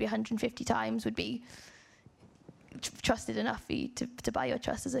instructed maybe 150 times would be trusted enough for you to buy your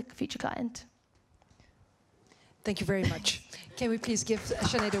trust as a future client. Thank you very much. Can we please give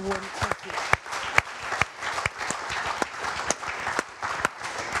Sinead a warm thank you?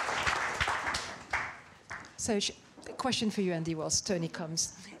 So, a question for you, Andy, whilst Tony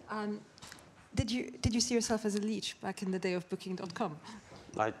comes. Did you see yourself as a leech back in the day of Booking.com?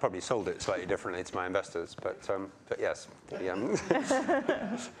 I probably sold it slightly differently to my investors, but yes.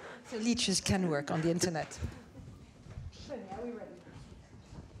 So leeches can work on the internet. Are we ready?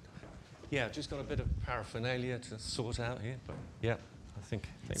 Yeah, just got a bit of paraphernalia to sort out here, but yeah, I think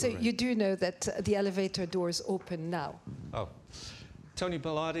So we're ready. you do know that the elevator doors open now? Oh, Tony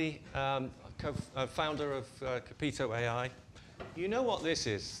Bellardi, founder of Capito AI. You know what this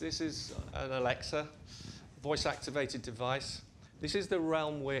is? This is an Alexa, voice-activated device. This is the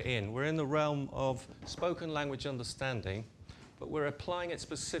realm we're in. We're in the realm of spoken language understanding, but we're applying it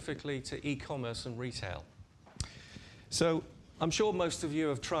specifically to e-commerce and retail. So I'm sure most of you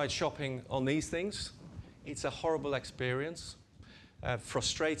have tried shopping on these things. It's a horrible experience,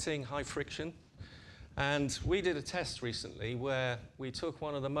 frustrating, high friction. And we did a test recently where we took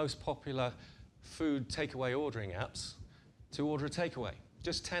one of the most popular food takeaway ordering apps to order a takeaway.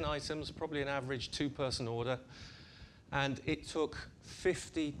 Just 10 items, probably an average 2-person order. And it took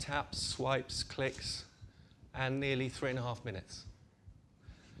 50 taps, swipes, clicks, and nearly 3.5 minutes.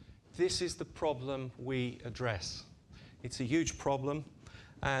 This is the problem we address. It's a huge problem,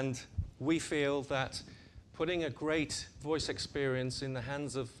 and we feel that putting a great voice experience in the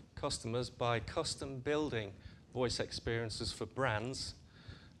hands of customers by custom building voice experiences for brands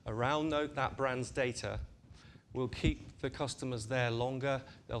around that brand's data will keep the customers there longer.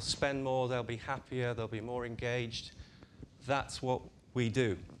 They'll spend more, they'll be happier, they'll be more engaged. That's what we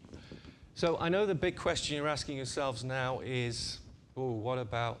do. So I know the big question you're asking yourselves now is, oh, what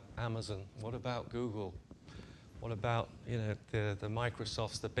about Amazon? What about Google? What about the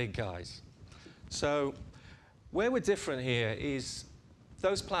Microsofts, the big guys? So where we're different here is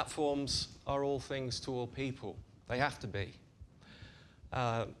those platforms are all things to all people. They have to be.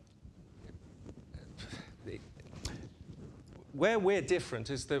 Where we're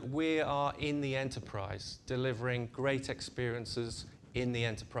different is that we are in the enterprise, delivering great experiences in the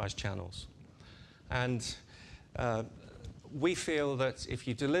enterprise channels. And we feel that if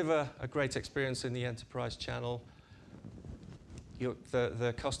you deliver a great experience in the enterprise channel,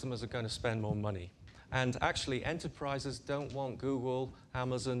 the customers are going to spend more money. And actually, enterprises don't want Google,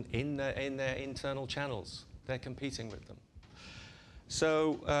 Amazon in their internal channels. They're competing with them.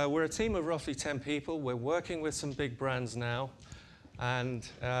 So we're a team of roughly 10 people. We're working with some big brands now. And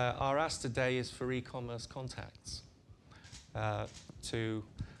our ask today is for e-commerce contacts to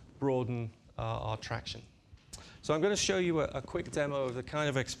broaden our traction. So I'm going to show you a quick demo of the kind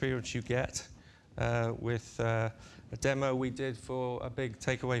of experience you get with a demo we did for a big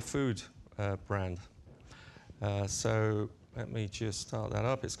takeaway food brand. So let me just start that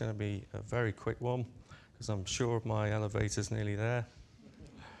up. It's going to be a very quick one, because I'm sure my elevator's nearly there.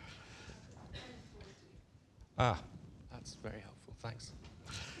 That's very helpful. Thanks.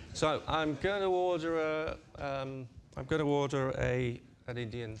 So I'm going to order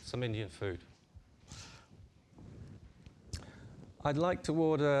some Indian food. I'd like to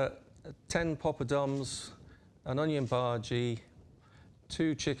order 10 poppadoms, an onion bhaji,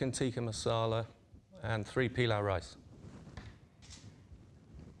 2 chicken tikka masala, and 3 pilau rice.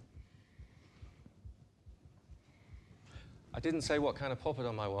 I didn't say what kind of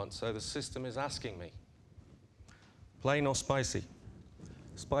poppadom I want, so the system is asking me. Plain or spicy?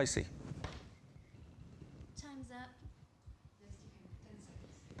 Spicy. Time's up.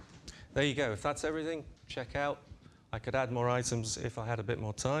 There you go. If that's everything, check out. I could add more items if I had a bit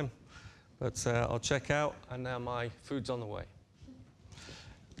more time, but I'll check out, and now my food's on the way.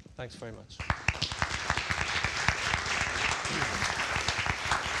 Thanks very much.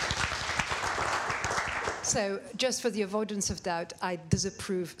 So, just for the avoidance of doubt, I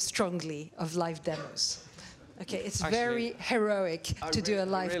disapprove strongly of live demos. Okay, it's Actually, very heroic to do a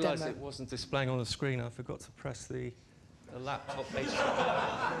live I realised demo. it wasn't displaying on the screen. I forgot to press the laptop page.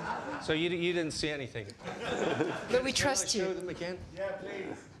 So you didn't see anything. But we trust Can I show you. them again? Yeah,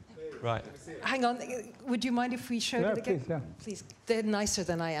 please. Right. Hang on, would you mind if we showed Yeah, it again? please, yeah. Please, they're nicer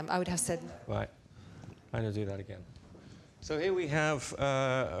than I am. I would have said. Right. I'm going to do that again. So here we have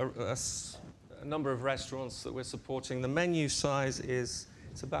a number of restaurants that we're supporting. The menu size is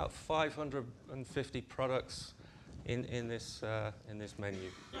it's about 550 products in this menu.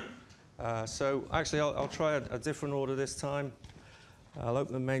 So actually, I'll try a different order this time. I'll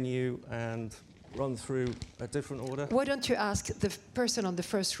open the menu and run through a different order. Why don't you ask the person on the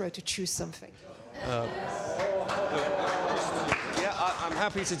first row to choose something? Yeah, I'm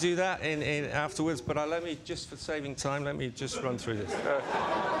happy to do that in afterwards, but let me, just for saving time, let me just run through this.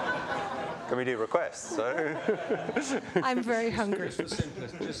 Can we do requests? So I'm very hungry.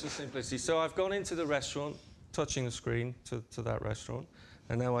 Just for simplicity. So I've gone into the restaurant, touching the screen to that restaurant,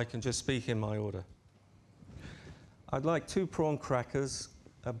 and now I can just speak in my order. I'd like 2 prawn crackers,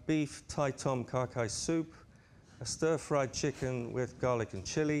 a beef Thai tom kha kai soup, a stir-fried chicken with garlic and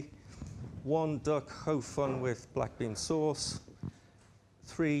chili, 1 duck ho fun with black bean sauce,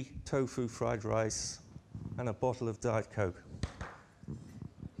 3 tofu fried rice, and a bottle of Diet Coke.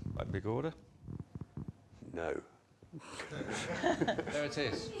 Quite big order. no. There it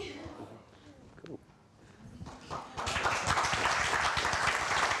is.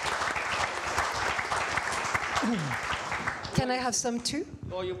 Can I have some too?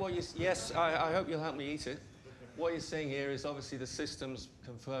 Yes, I hope you'll help me eat it. What you're seeing here is obviously the system's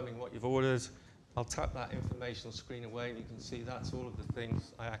confirming what you've ordered. I'll tap that informational screen away, and you can see that's all of the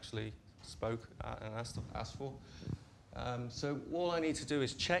things I actually spoke and asked for. So all I need to do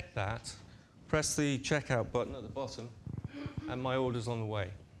is check that, press the checkout button at the bottom, and my order's on the way.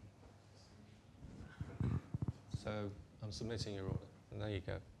 So I'm submitting your order, and there you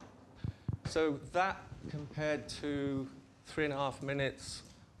go. So that compared to 3.5 minutes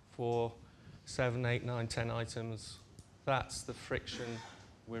for 7, 8, 9, 10 items, that's the friction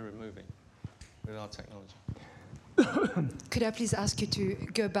we're removing with our technology. Could I please ask you to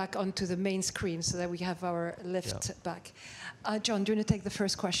go back onto the main screen so that we have our lift back? John, do you want to take the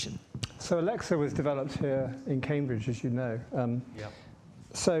first question? So Alexa was developed here in Cambridge, as you know.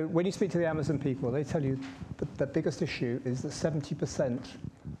 So when you speak to the Amazon people, they tell you that the biggest issue is that 70%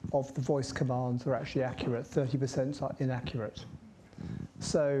 of the voice commands are actually accurate, 30% are inaccurate.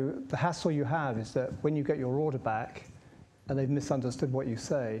 So the hassle you have is that when you get your order back and they've misunderstood what you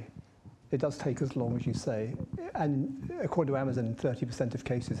say, it does take as long as you say. And according to Amazon, in 30% of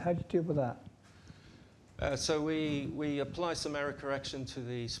cases, how do you deal with that? So we apply some error correction to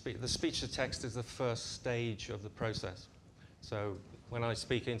the speech-to-text is the first stage of the process. So when I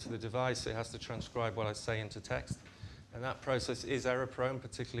speak into the device, it has to transcribe what I say into text. And that process is error-prone,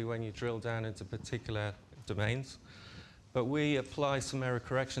 particularly when you drill down into particular domains. But we apply some error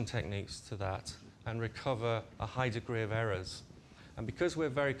correction techniques to that and recover a high degree of errors. And because we're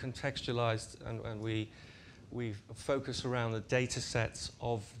very contextualized and we focus around the data sets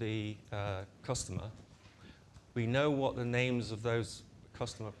of the customer, we know what the names of those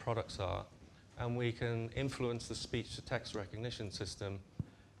customer products are, and we can influence the speech-to-text recognition system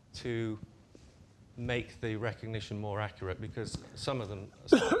to make the recognition more accurate, because some of them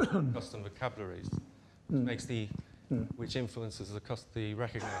are custom vocabularies, which influences the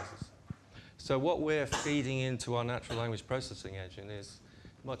recognizers. So what we're feeding into our natural language processing engine is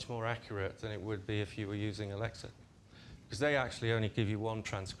much more accurate than it would be if you were using Alexa, because they actually only give you one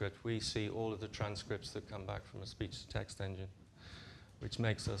transcript. We see all of the transcripts that come back from a speech-to-text engine, which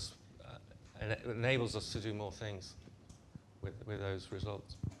makes us, enables us to do more things with those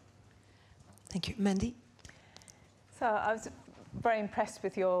results. Thank you. Mandy? So I was very impressed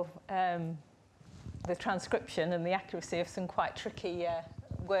with your the transcription and the accuracy of some quite tricky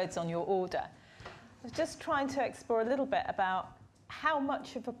words on your order. I was just trying to explore a little bit about how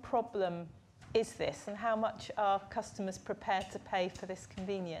much of a problem is this, and how much are customers prepared to pay for this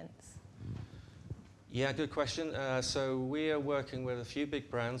convenience? Yeah, good question. So we are working with a few big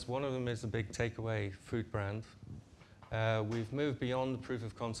brands. One of them is a big takeaway food brand. We've moved beyond the proof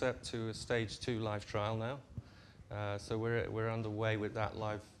of concept to a stage 2 live trial now. So we're underway with that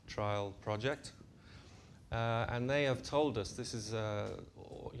live trial project. And they have told us this is,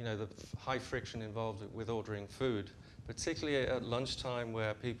 the high friction involved with ordering food, particularly at lunchtime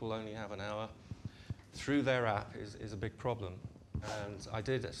where people only have an hour, through their app is a big problem. And I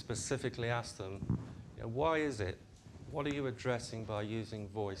did specifically ask them, why is it what are you addressing by using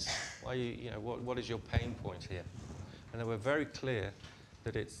voice? Why what is your pain point here? And they were very clear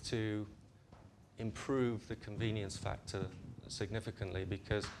that it's to improve the convenience factor significantly,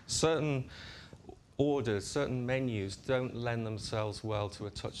 because certain orders, certain menus don't lend themselves well to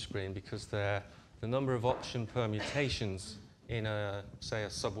a touchscreen because the number of option permutations in say a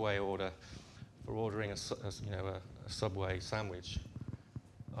Subway order for ordering a Subway sandwich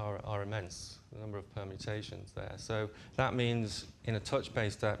are immense. The number of permutations there. So that means in a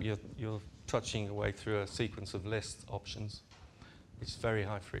touch-based app, you're touching your way through a sequence of list options. It's very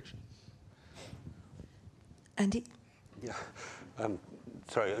high friction. Andy? Yeah.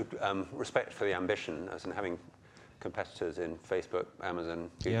 Sorry, respect for the ambition, as in having competitors in Facebook, Amazon,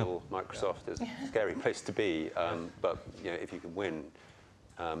 Google, Microsoft is a scary place to be. But if you can win,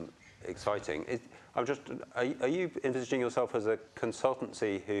 exciting. Are you envisaging yourself as a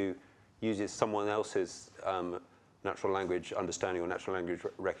consultancy who uses someone else's natural language understanding or natural language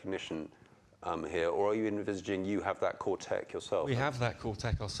recognition here, or are you envisaging you have that core tech yourself? We have that core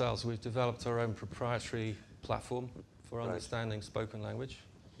tech ourselves. We've developed our own proprietary platform for understanding spoken language.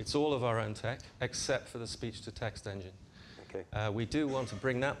 It's all of our own tech, except for the speech-to-text engine. Okay. We do want to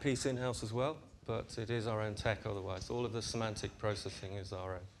bring that piece in-house as well, but it is our own tech otherwise. All of the semantic processing is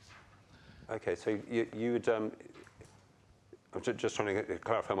our own. Okay, so you would... I'm just trying to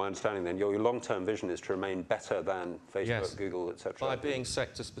clarify my understanding then. Your long-term vision is to remain better than Facebook, Google, etc. By being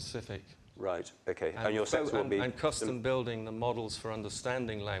sector-specific. Right, okay. And your sector will be... And custom building the models for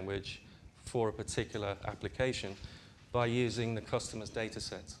understanding language for a particular application by using the customer's data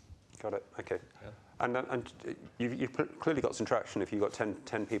sets. Got it, okay. Yeah. And you've clearly got some traction if you've got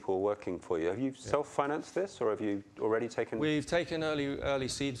 10 people working for you. Have you self-financed this, or have you already taken... We've taken early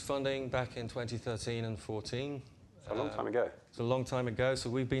seed funding back in 2013 and 14. A long time ago. It's a long time ago, so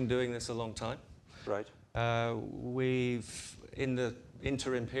we've been doing this a long time. Right. In the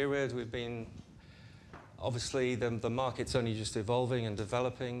interim period, we've been, obviously the market's only just evolving and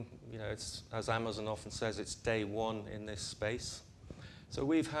developing. It's, as Amazon often says, it's day one in this space. So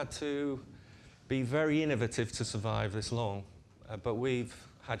we've had to be very innovative to survive this long, but we've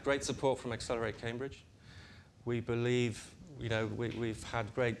had great support from Accelerate Cambridge. We believe, we've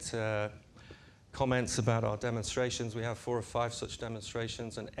had great comments about our demonstrations. We have 4 or 5 such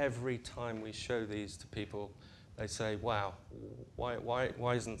demonstrations, and every time we show these to people, they say, wow,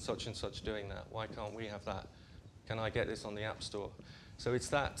 why isn't such and such doing that? Why can't we have that? Can I get this on the App Store? So it's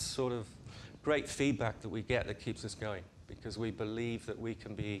that sort of great feedback that we get that keeps us going, because we believe that we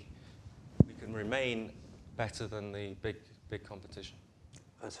can remain better than the big competition.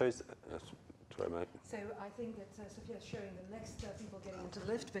 So sorry, mate. So I think that Sophia's showing the next people getting into the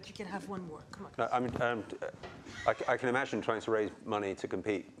lift, but you can have one more. Come on. No, I mean, I can imagine trying to raise money to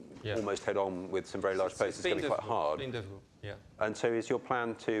compete almost head-on with some very large players is going to be quite hard. It's been difficult, yeah. And so is your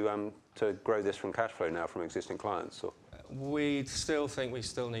plan to grow this from cash flow now from existing clients? Or? We still think we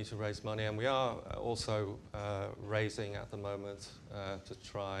still need to raise money, and we are also raising at the moment to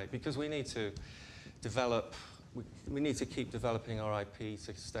try, because we need to develop, we need to keep developing our IP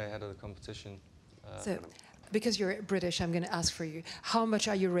to stay ahead of the competition. So, because you're British, I'm going to ask for you. How much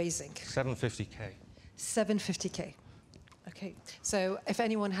are you raising? 750K. 750K. Okay. So if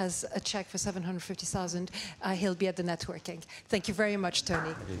anyone has a check for 750,000, he'll be at the networking. Thank you very much,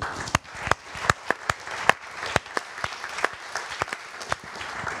 Tony.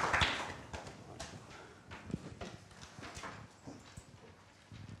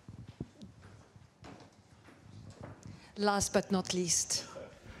 Last but not least.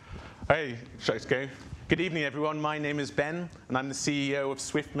 Hey, let's go. Good evening, everyone. My name is Ben, and I'm the CEO of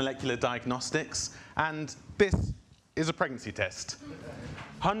Swift Molecular Diagnostics. And this is a pregnancy test.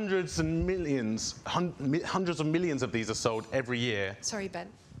 Hundreds of millions of these are sold every year. Sorry, Ben.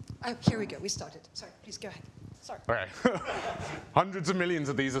 Oh, here we go. We started. Sorry, please go ahead. Sorry. All right. Hundreds of millions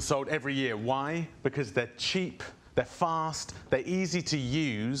of these are sold every year. Why? Because they're cheap, they're fast, they're easy to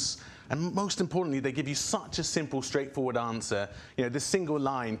use, and most importantly, they give you such a simple, straightforward answer. This single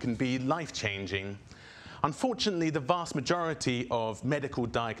line can be life-changing. Unfortunately, the vast majority of medical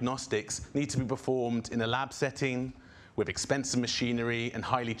diagnostics need to be performed in a lab setting with expensive machinery and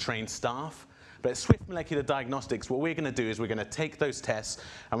highly trained staff. But at Swift Molecular Diagnostics, what we're going to do is we're going to take those tests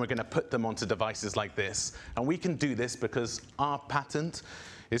and we're going to put them onto devices like this. And we can do this because our patent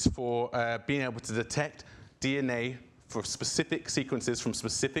is for being able to detect DNA for specific sequences from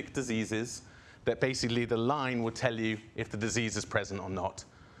specific diseases that basically the line will tell you if the disease is present or not.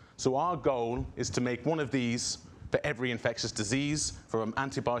 So our goal is to make one of these for every infectious disease, from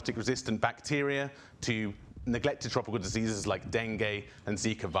antibiotic-resistant bacteria to neglected tropical diseases like dengue and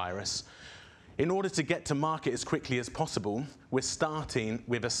Zika virus. In order to get to market as quickly as possible, we're starting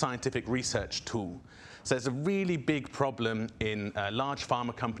with a scientific research tool. So there's a really big problem in large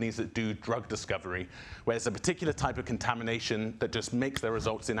pharma companies that do drug discovery, where there's a particular type of contamination that just makes their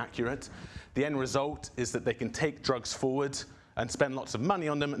results inaccurate. The end result is that they can take drugs forward and spend lots of money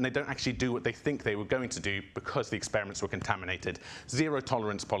on them, and they don't actually do what they think they were going to do because the experiments were contaminated. Zero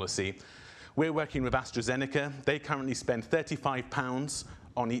tolerance policy. We're working with AstraZeneca. They currently spend £35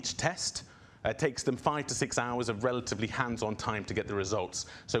 on each test. It takes them 5 to 6 hours of relatively hands-on time to get the results.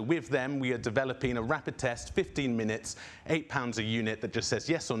 So with them, we are developing a rapid test, 15 minutes, £8 a unit, that just says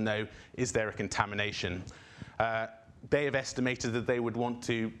yes or no, is there a contamination? They have estimated that they would want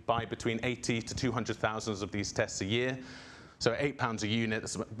to buy between 80 to 200,000 of these tests a year. So £8 a unit,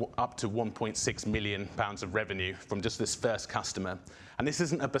 that's up to £1.6 million of revenue from just this first customer. And this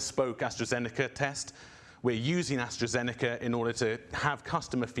isn't a bespoke AstraZeneca test. We're using AstraZeneca in order to have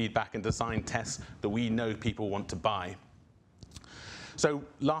customer feedback and design tests that we know people want to buy. So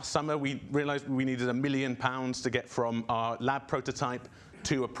last summer, we realized we needed £1 million to get from our lab prototype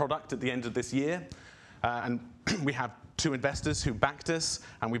to a product at the end of this year. And we have 2 investors who backed us,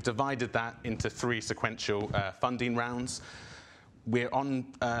 and we've divided that into 3 sequential funding rounds. We're on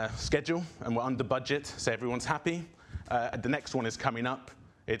schedule, and we're under budget, so everyone's happy. The next one is coming up.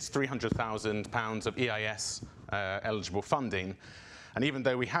 It's £300,000 of EIS eligible funding. And even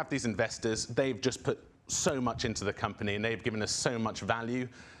though we have these investors, they've just put so much into the company, and they've given us so much value.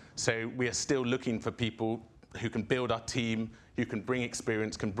 So we are still looking for people who can build our team, who can bring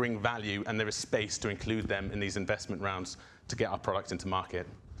experience, can bring value, and there is space to include them in these investment rounds to get our product into market.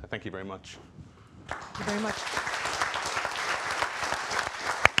 So thank you very much. Thank you very much.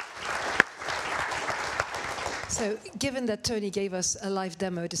 So, given that Tony gave us a live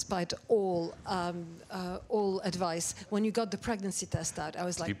demo, despite all advice, when you got the pregnancy test out, I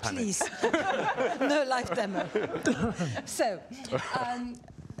was like, please, no live demo. So,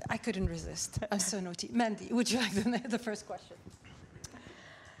 I couldn't resist. I'm so naughty. Mandy, would you like the first question?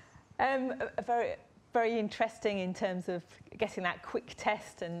 Very, very interesting in terms of getting that quick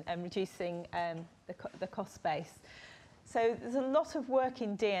test and reducing the cost base. So there's a lot of work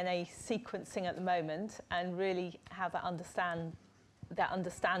in DNA sequencing at the moment, and really how that understanding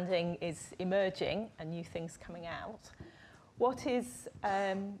is emerging and new things coming out. What is,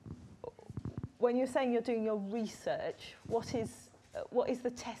 when you're saying you're doing your research, what is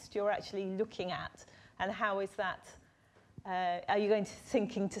the test you're actually looking at, and how is that? Are you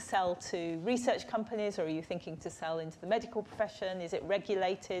thinking to sell to research companies, or are you thinking to sell into the medical profession? Is it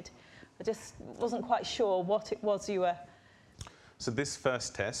regulated? I just wasn't quite sure what it was you were. So this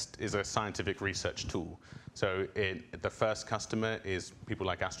first test is a scientific research tool. So the first customer is people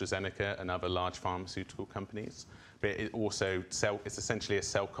like AstraZeneca and other large pharmaceutical companies. But it also it's essentially a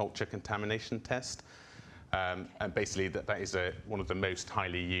cell culture contamination test. And basically that is one of the most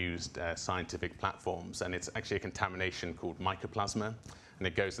highly used scientific platforms. And it's actually a contamination called mycoplasma. And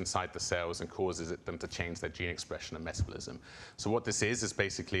it goes inside the cells and causes them to change their gene expression and metabolism. So what this is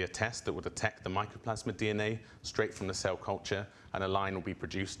basically a test that will detect the mycoplasma DNA straight from the cell culture, and a line will be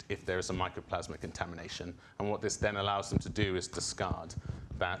produced if there is a mycoplasma contamination. And what this then allows them to do is discard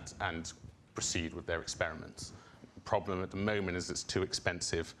that and proceed with their experiments. The problem at the moment is it's too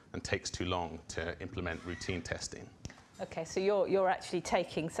expensive and takes too long to implement routine testing. Okay, so you're actually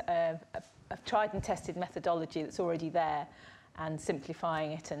taking a tried and tested methodology that's already there and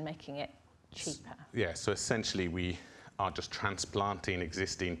simplifying it and making it cheaper. Yeah, so essentially we are just transplanting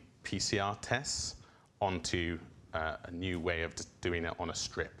existing PCR tests onto a new way of doing it on a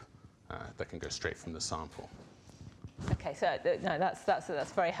strip that can go straight from the sample. Okay, so no,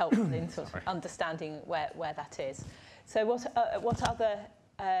 that's very helpful in sort of understanding where that is. So what other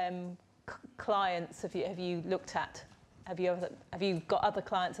clients have you looked at? Have you got other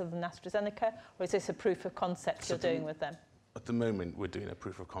clients other than AstraZeneca, or is this a proof of concept you're doing with them? At the moment, we're doing a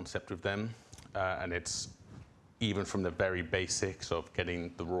proof of concept with them, and it's even from the very basics of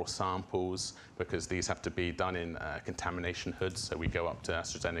getting the raw samples, because these have to be done in contamination hoods, so we go up to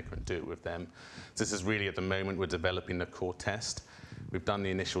AstraZeneca and do it with them. So this is really, at the moment, we're developing the core test. We've done the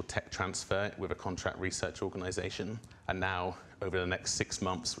initial tech transfer with a contract research organization, and now, over the next 6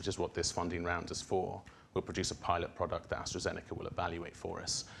 months, which is what this funding round is for, we'll produce a pilot product that AstraZeneca will evaluate for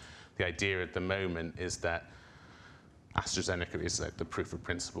us. The idea at the moment is that AstraZeneca is the proof of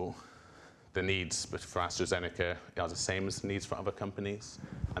principle. The needs for AstraZeneca are the same as the needs for other companies.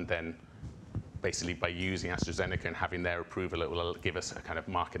 And then basically by using AstraZeneca and having their approval, it will give us a kind of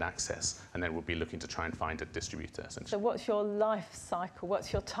market access. And then we'll be looking to try and find a distributor, essentially. So what's your life cycle?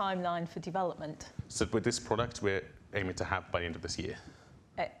 What's your timeline for development? So with this product, we're aiming to have by the end of this year.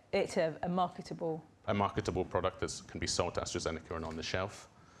 it a marketable... A marketable product that can be sold to AstraZeneca and on the shelf.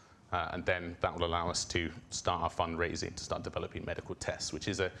 And then that will allow us to start our fundraising, to start developing medical tests, which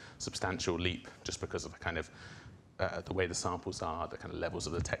is a substantial leap just because of the kind of the way the samples are, the kind of levels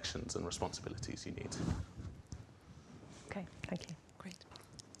of detections and responsibilities you need. Okay, thank you. Great.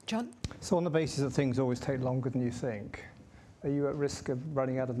 John? So on the basis that things always take longer than you think, are you at risk of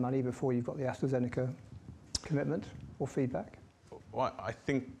running out of money before you've got the AstraZeneca commitment or feedback? Well, I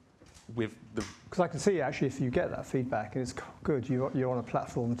think with the... Because I can see actually if you get that feedback and it's good, you're on a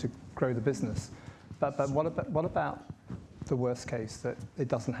platform to grow the business. But what about the worst case, that it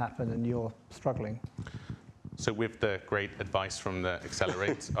doesn't happen and you're struggling? So with the great advice from the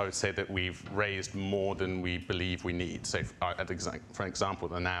Accelerate, I would say that we've raised more than we believe we need. So for example,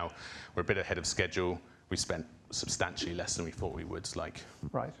 now we're a bit ahead of schedule. We spent substantially less than we thought we would, like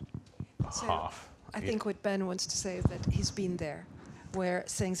right. half. I think what Ben wants to say is that he's been there, where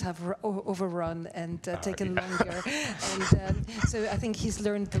things have overrun and taken longer. And so I think he's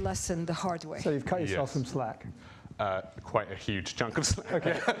learned the lesson the hard way. So you've cut yourself some slack. Quite a huge chunk of slack.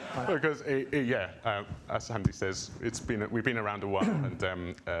 Okay. Because, as Andy says, we've been around a while,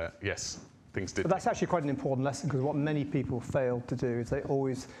 and yes, things did. But that's actually quite an important lesson, because what many people fail to do is they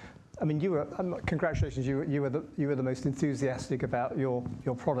always... I mean, congratulations, you were the most enthusiastic about your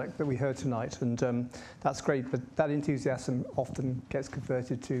product that we heard tonight, and that's great, but that enthusiasm often gets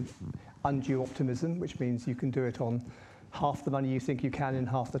converted to undue optimism, which means you can do it on half the money you think you can in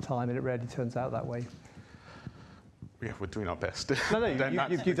half the time, and it rarely turns out that way. Yeah, we're doing our best. No, you've done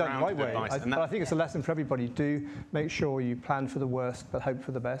it the right way. But I think it's a lesson for everybody. Do make sure you plan for the worst, but hope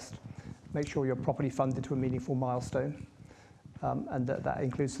for the best. Make sure you're properly funded to a meaningful milestone. And that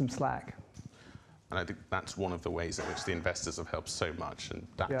includes some slack. And I think that's one of the ways in which the investors have helped so much, and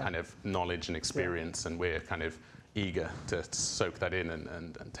that kind of knowledge and experience, and we're kind of eager to soak that in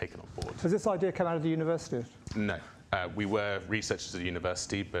and take it on board. Has this idea come out of the university? No. We were researchers at the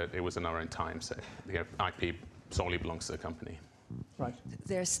university, but it was in our own time, so the IP solely belongs to the company. Right.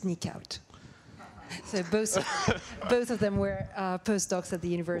 They're sneak out. So both of them were postdocs at the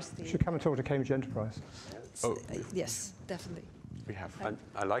university. You should come and talk to Cambridge Enterprise. Yes, definitely. We have.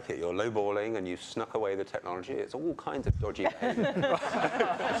 I like it. You're lowballing and you've snuck away the technology. It's all kinds of dodgy behavior.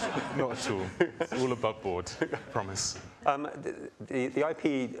 Not at all. It's all above board, promise. The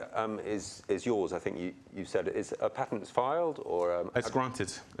IP is yours, I think you said. Is a patent filed or? It's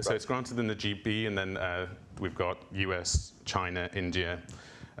granted. Right. So it's granted in the GB, and then we've got US, China, India,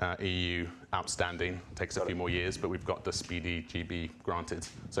 EU outstanding. It takes a few more years, but we've got the speedy GB granted,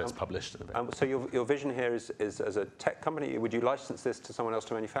 so it's published. So your vision here is as a tech company, would you license this to someone else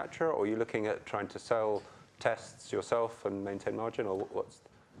to manufacture, or are you looking at trying to sell tests yourself and maintain margin, or what's?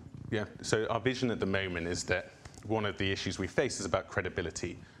 Yeah, so our vision at the moment is that one of the issues we face is about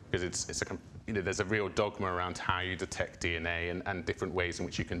credibility, because there's a real dogma around how you detect DNA and different ways in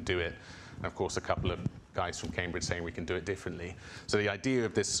which you can do it. And of course, a couple of guys from Cambridge saying we can do it differently. So the idea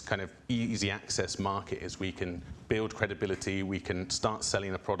of this kind of easy access market is we can build credibility, we can start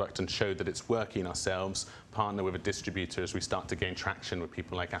selling a product and show that it's working ourselves, partner with a distributor as we start to gain traction with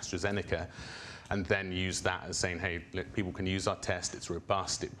people like AstraZeneca, and then use that as saying, hey, look, people can use our test, it's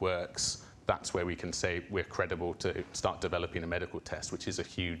robust, it works. That's where we can say we're credible to start developing a medical test, which is a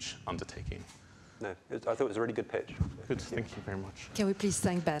huge undertaking. No, I thought it was a really good pitch. Good, thank you very much. Can we please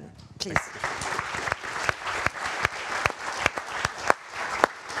thank Ben, please?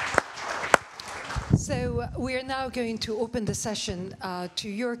 So we are now going to open the session to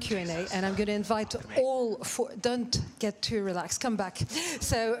your Q&A, and I'm going to invite all don't get too relaxed, come back.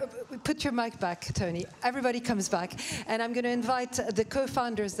 So put your mic back, Tony. Everybody comes back, and I'm going to invite the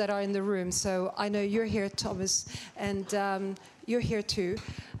co-founders that are in the room. So I know you're here, Thomas, and you're here too.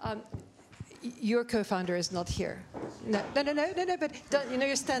 Your co-founder is not here. No, but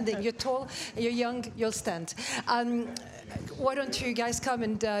you're standing. You're tall, you're young, you'll stand. Why don't you guys come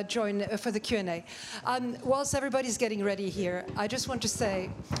and join for the Q&A? Whilst everybody's getting ready here, I just want to say,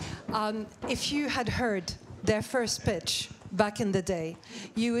 if you had heard their first pitch back in the day,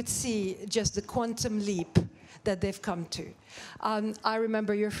 you would see just the quantum leap that they've come to. I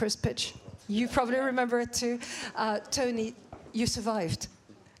remember your first pitch. You probably remember it too. Tony, you survived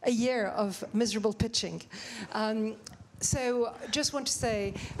a year of miserable pitching. So just want to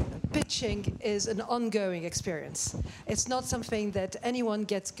say, pitching is an ongoing experience. It's not something that anyone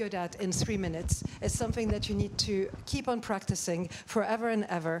gets good at in 3 minutes. It's something that you need to keep on practicing forever and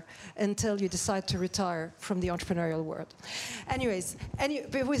ever until you decide to retire from the entrepreneurial world. Anyways,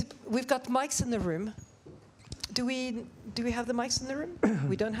 we've got mics in the room. Do we have the mics in the room?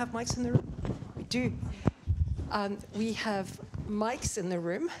 We don't have mics in the room? We do. We have mics in the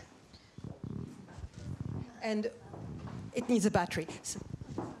room. And it needs a battery.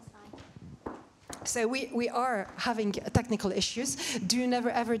 So we are having technical issues. Do never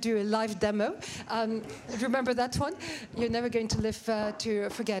ever do a live demo. Remember that one? You're never going to live to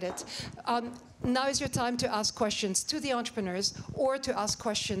forget it. Now is your time to ask questions to the entrepreneurs or to ask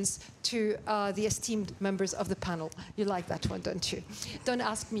questions to the esteemed members of the panel. You like that one, don't you? Don't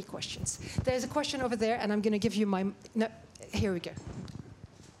ask me questions. There's a question over there, and I'm going to give you my... No, here we go.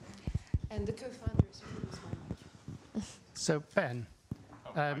 And the co-founders... So, Ben,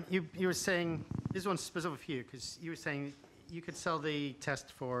 you were saying, this one's specific for you, because you were saying you could sell the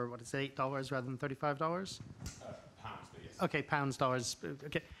test for, what is it, $8 rather than $35? Pounds, yes. Okay, pounds, dollars.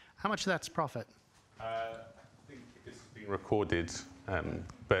 Okay. How much of that's profit? I think this has been recorded,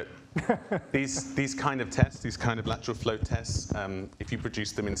 but these kind of tests, these kind of lateral flow tests, if you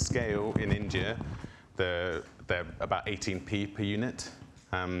produce them in scale in India, they're about 18p per unit.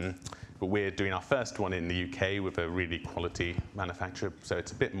 But we're doing our first one in the UK with a really quality manufacturer, so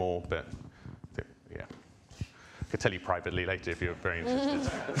it's a bit more, but yeah. I could tell you privately later if you're very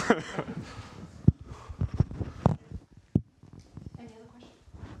interested. Any other questions?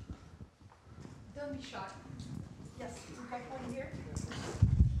 Don't be shy. Yes, microphone here.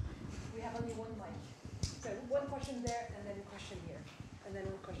 We have only one mic. So one question there, and then a question here, and then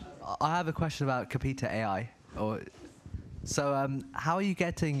one question there. I have a question about Capita AI. So how are you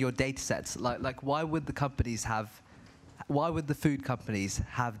getting your data sets? Like why would the food companies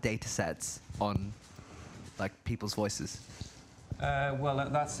have data sets on like people's voices? Well,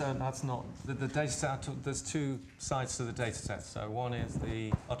 that's not the data set. There's two sides to the data set. So one is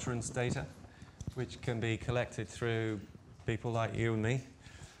the utterance data, which can be collected through people like you and me,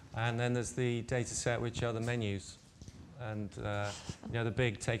 and then there's the data set, which are the menus. And the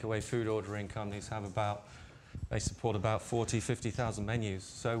big takeaway food ordering companies they support about 50,000 menus.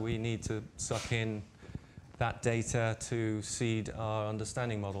 So we need to suck in that data to seed our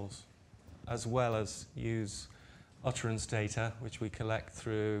understanding models, as well as use utterance data, which we can collect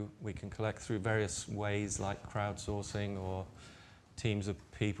through various ways like crowdsourcing or teams of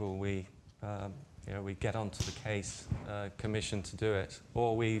people we get onto the case, commissioned to do it.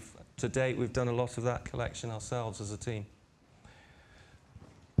 Or to date, we've done a lot of that collection ourselves as a team.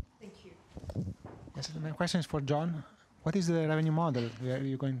 Thank you. Yes, my question is for John. What is the revenue model? Are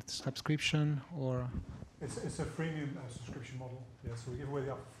you going to subscription or? It's a freemium subscription model. Yeah, so we give away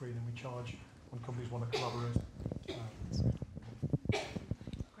the app for free, and then we charge when companies want to collaborate.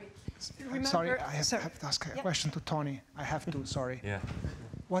 I'm sorry, I have to ask a question to Tony. I have to, sorry. Yeah.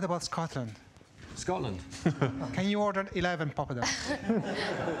 What about Scotland? Scotland? Can you order 11 papadum?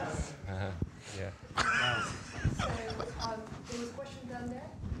 Yeah. There was a question down there.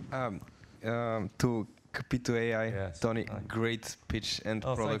 To Capita AI, yes. Tony, great pitch and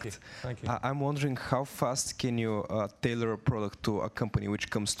product. Thank you. I'm wondering how fast can you tailor a product to a company which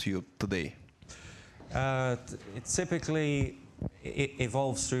comes to you today? It typically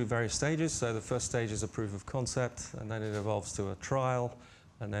evolves through various stages. So the first stage is a proof of concept, and then it evolves to a trial,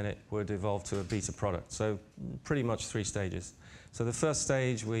 and then it would evolve to a beta product. So pretty much 3 stages. So the first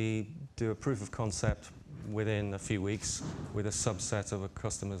stage, we do a proof of concept within a few weeks with a subset of a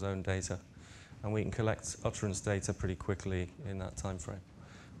customer's own data. And we can collect utterance data pretty quickly in that time frame.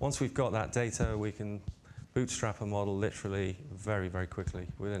 Once we've got that data, we can bootstrap a model literally very, very quickly,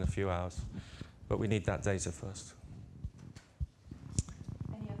 within a few hours. But we need that data first.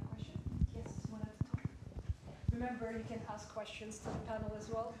 Any other question? Yes, one at the top. Remember, you can ask questions to the panel as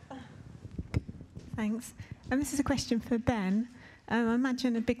well. Thanks. And this is a question for Ben. I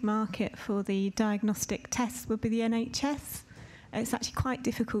imagine a big market for the diagnostic tests would be the NHS. It's actually quite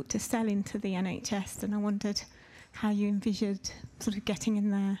difficult to sell into the NHS, and I wondered how you envisioned sort of getting in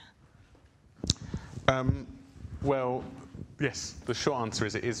there. Well, yes, the short answer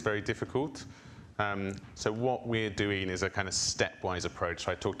is it is very difficult. So what we're doing is a kind of stepwise approach.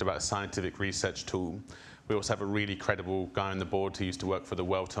 So I talked about a scientific research tool. We also have a really credible guy on the board who used to work for the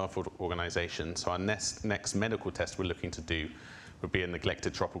World Health Organization. So our next medical test we're looking to do would be a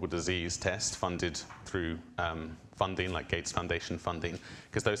neglected tropical disease test funded through funding, like Gates Foundation funding,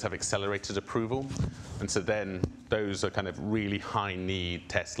 because those have accelerated approval. And so then those are kind of really high need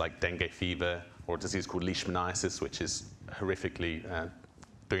tests like dengue fever or a disease called leishmaniasis, which is horrifically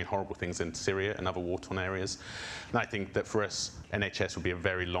doing horrible things in Syria and other war-torn areas. And I think that for us, NHS would be a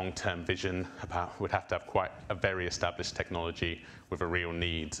very long-term vision about, would have to have quite a very established technology with a real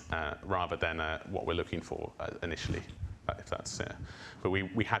need rather than what we're looking for initially. If that's but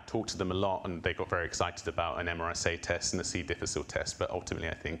we had talked to them a lot, and they got very excited about an MRSA test and a C. difficile test. But ultimately,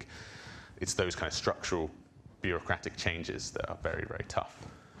 I think it's those kind of structural bureaucratic changes that are very, very tough.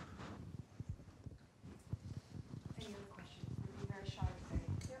 Any other questions? We'll be very shy today.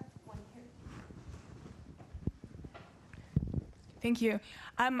 Yeah, one here. Thank you.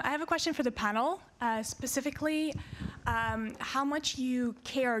 I have a question for the panel, specifically how much you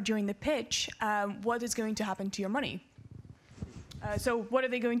care during the pitch, what is going to happen to your money. So what are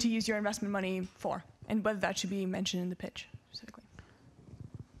they going to use your investment money for, and whether that should be mentioned in the pitch specifically.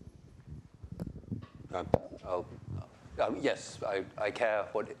 Yes, I care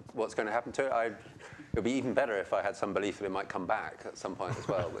what's going to happen to it. It would be even better if I had some belief that it might come back at some point as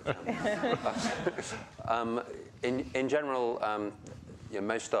well. In general,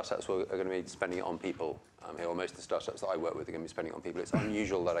 most startups are going to be spending it on people. Or most of the startups that I work with are going to be spending it on people. It's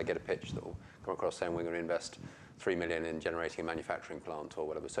unusual that I get a pitch that will come across saying we're going to invest 3 million in generating a manufacturing plant or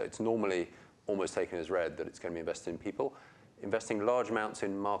whatever. So it's normally almost taken as read that it's going to be invested in people. Investing large amounts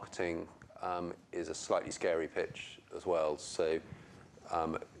in marketing is a slightly scary pitch as well. So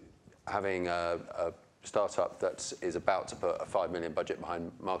having a startup that is about to put a 5 million budget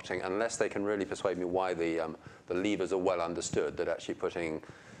behind marketing, unless they can really persuade me why the levers are well understood, that actually putting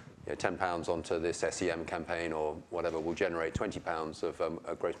 £10 onto this SEM campaign or whatever will generate £20 of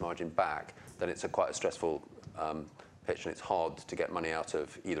a gross margin back, then it's quite a stressful pitch, and it's hard to get money out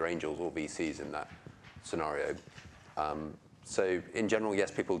of either angels or VCs in that scenario. So in general, yes,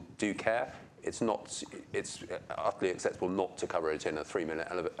 people do care. It's utterly acceptable not to cover it in a 3-minute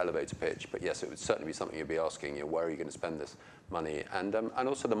elevator pitch, but yes, it would certainly be something you'd be asking, where are you going to spend this money? And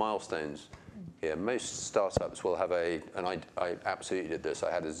also the milestones here. Most startups will have and I absolutely did this.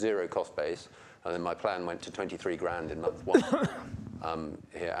 I had a 0 cost base, and then my plan went to 23 grand in month 1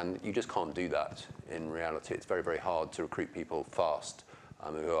 here, and you just can't do that in reality. It's very, very hard to recruit people fast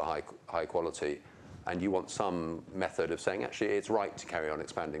who are high quality. And you want some method of saying, actually, it's right to carry on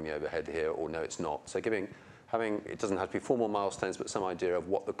expanding the overhead here, or no, it's not. So having it doesn't have to be formal milestones, but some idea of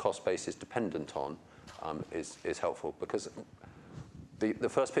what the cost base is dependent on is helpful. Because the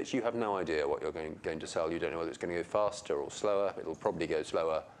first pitch, you have no idea what you're going to sell. You don't know whether it's going to go faster or slower. It'll probably go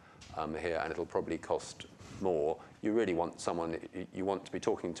slower here, and it'll probably cost more. You really want you want to be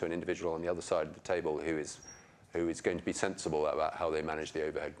talking to an individual on the other side of the table who is going to be sensible about how they manage the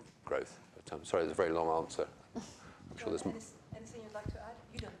overhead growth. But, sorry, it's a very long answer. I'm sure there's anything you'd like to add?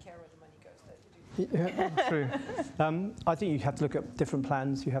 You don't care where the money goes, though, Yeah, true. I think you have to look at different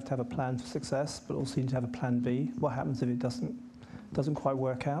plans. You have to have a plan for success, but also you need to have a plan B. What happens if it doesn't quite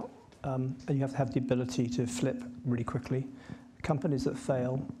work out? And you have to have the ability to flip really quickly. Companies that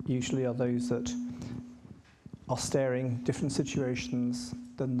fail usually are those that are staring different situations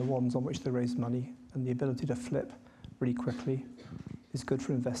than the ones on which they raise money, and the ability to flip really quickly is good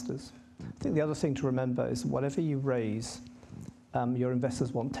for investors. I think the other thing to remember is whatever you raise, your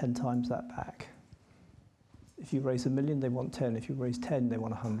investors want 10 times that back. If you raise $1 million, they want 10. If you raise 10, they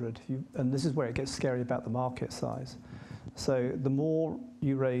want 100. And this is where it gets scary about the market size. So the more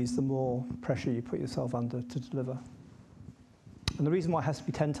you raise, the more pressure you put yourself under to deliver. And the reason why it has to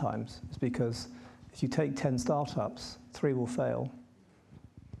be 10 times is because if you take 10 startups, 3 will fail,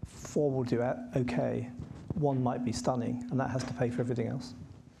 4 will do okay, 1 might be stunning, and that has to pay for everything else.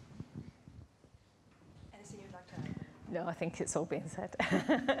 Anything you'd like to add? No, I think it's all been said. Yes,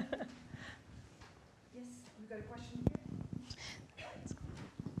 you've got a question here?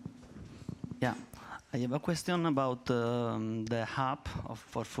 Yeah, I have a question about the app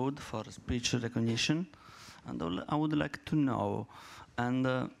for food, for speech recognition. And I would like to know, and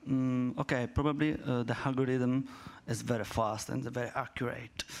okay, probably the algorithm is very fast and very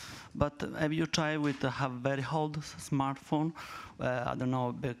accurate. But have you tried with a very old smartphone? I don't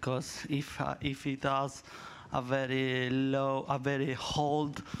know, because if it has a very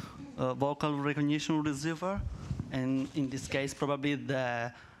old vocal recognition receiver, and in this case probably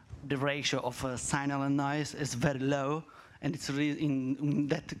the ratio of signal and noise is very low, and it's really in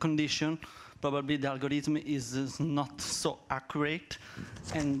that condition, probably the algorithm is not so accurate,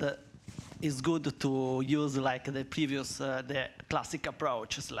 and it's good to use like the previous, the classic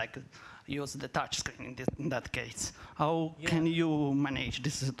approaches, like use the touchscreen in that case. How can you manage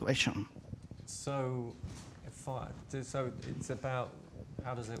this situation? So, so it's about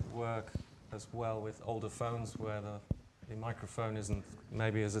how does it work as well with older phones where the microphone isn't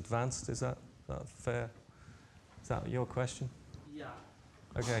maybe as advanced? Is that fair? Is that your question? Yeah.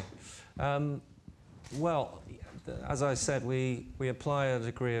 Okay. Well, as I said, we apply a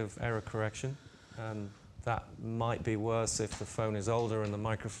degree of error correction, and that might be worse if the phone is older and the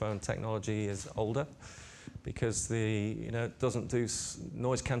microphone technology is older, because it doesn't do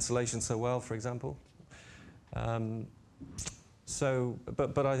noise cancellation so well, for example. But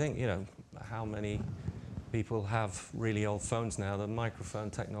I think how many people have really old phones now. The microphone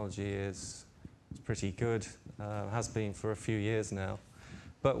technology is pretty good, has been for a few years now.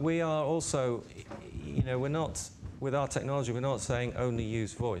 But we are also, we're not, with our technology, we're not saying only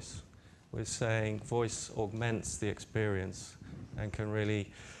use voice. We're saying voice augments the experience and can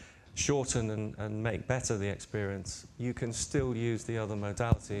really shorten and make better the experience. You can still use the other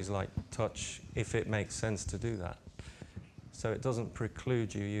modalities like touch if it makes sense to do that. So it doesn't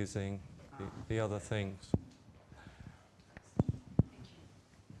preclude you using the other things.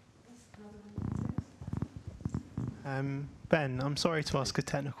 Ben, I'm sorry to ask a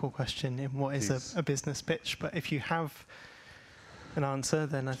technical question in what is a business pitch, but if you have an answer,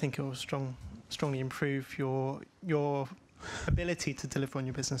 then I think it will strongly improve your ability to deliver on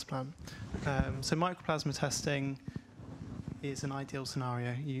your business plan. So mycoplasma testing is an ideal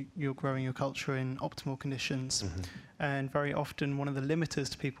scenario. You're growing your culture in optimal conditions. Mm-hmm. And very often one of the limiters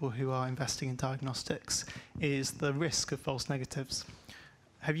to people who are investing in diagnostics is the risk of false negatives.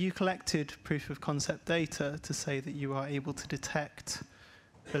 Have you collected proof of concept data to say that you are able to detect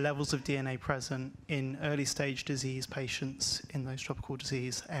the levels of DNA present in early stage disease patients in those tropical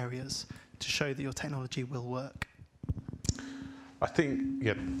disease areas to show that your technology will work? I think,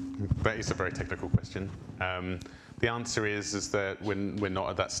 yeah, that is a very technical question. The answer is that we're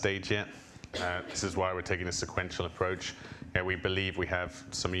not at that stage yet. This is why we're taking a sequential approach. We believe we have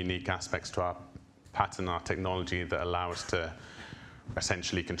some unique aspects to our pattern, our technology that allow us to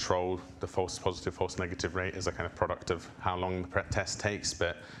essentially control the false positive, false negative rate as a kind of product of how long the test takes.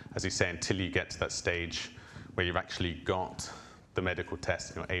 But as you say, until you get to that stage where you've actually got the medical test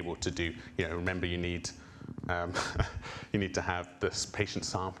and you're able to do, remember you need to have this patient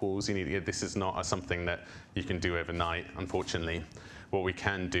samples. This is not something that you can do overnight, unfortunately. What we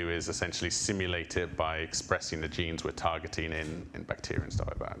can do is essentially simulate it by expressing the genes we're targeting in bacteria and stuff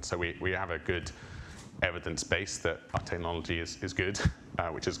like that. So we have a good evidence base that our technology is good,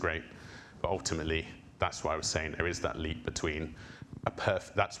 which is great. But ultimately, that's why I was saying there is that leap between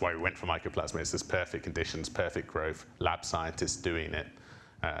that's why we went for mycoplasma. It's this perfect conditions, perfect growth, lab scientists doing it,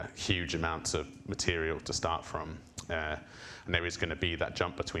 huge amounts of material to start from. And there is going to be that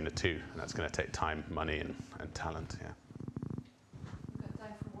jump between the two, and that's going to take time, money, and talent. Yeah. We've got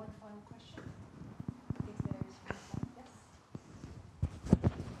time for one final question.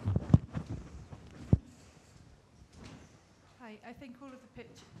 Hi, I think all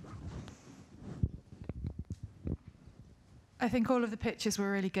of the pictures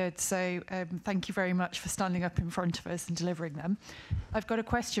were really good, so thank you very much for standing up in front of us and delivering them. I've got a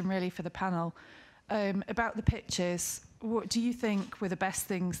question really for the panel. About the pictures, what do you think were the best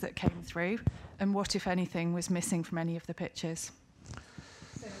things that came through, and what, if anything, was missing from any of the pictures?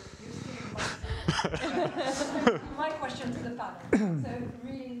 So you're stealing my question to the panel. So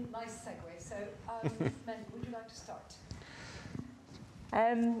really nice segue. So Mandy, would you like to start?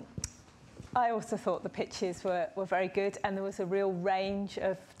 I also thought the pictures were very good, and there was a real range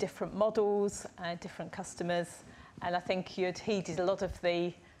of different models, different customers, and I think you'd heeded a lot of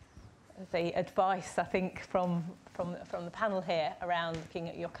the advice, I think, from the panel here around looking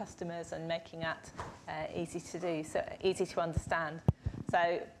at your customers and making that easy to do, so easy to understand.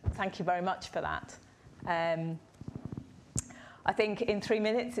 So thank you very much for that. I think in 3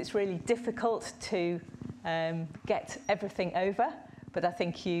 minutes it's really difficult to get everything over. But I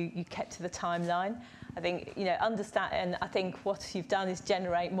think you kept to the timeline. I think, understand, and I think what you've done is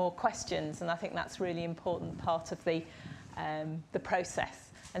generate more questions, and I think that's really important part of the process.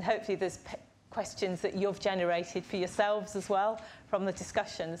 And hopefully there's questions that you've generated for yourselves as well from the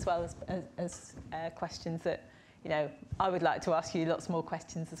discussion, as well as questions that, I would like to ask you lots more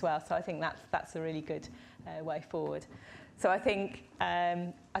questions as well. So I think that's a really good way forward. So I think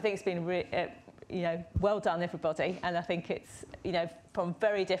it's been well done, everybody, and I think it's from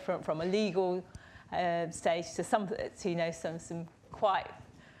very different from a legal stage to some quite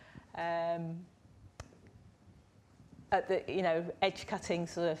at the edge-cutting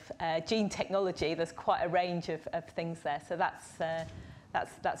sort of gene technology. There's quite a range of things there, so that's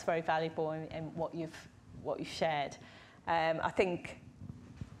very valuable in what you've shared. I think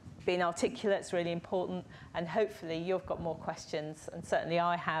being articulate is really important, and hopefully you've got more questions, and certainly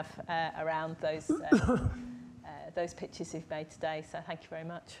I have around those pictures you've made today. So thank you very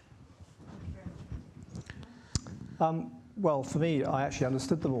much. Well, for me, I actually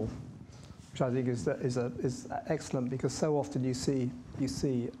understood them all, which I think is excellent, because so often you see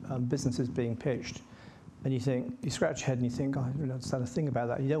businesses being pitched, and you scratch your head and you think, I don't understand a thing about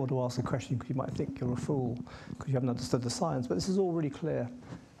that. You don't want to ask a question because you might think you're a fool because you haven't understood the science. But this is all really clear.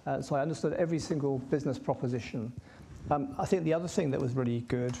 So I understood every single business proposition. I think the other thing that was really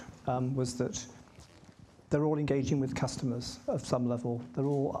good was that they're all engaging with customers of some level. They're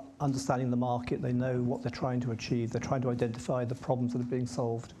all understanding the market. They know what they're trying to achieve. They're trying to identify the problems that are being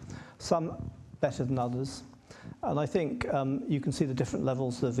solved, some better than others. And I think you can see the different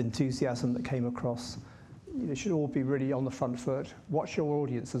levels of enthusiasm that came across. You should all be really on the front foot. Watch your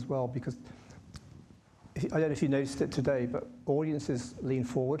audience as well, because I don't know if you noticed it today, but audiences lean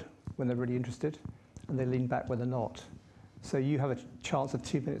forward when they're really interested, and they lean back when they're not. So you have a chance of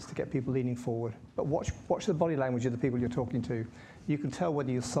 2 minutes to get people leaning forward. But watch the body language of the people you're talking to. You can tell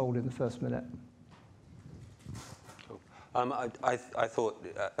whether you're sold in the first minute. Cool. I thought,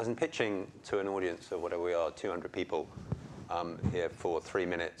 as in pitching to an audience of whatever we are, 200 people here for 3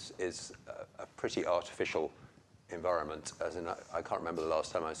 minutes is a pretty artificial environment. As in, I can't remember the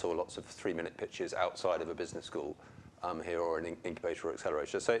last time I saw lots of 3-minute pitches outside of a business school here or an incubator or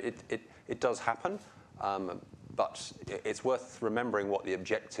accelerator. So it does happen. But it's worth remembering what the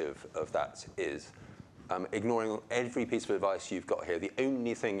objective of that is. Ignoring every piece of advice you've got here, the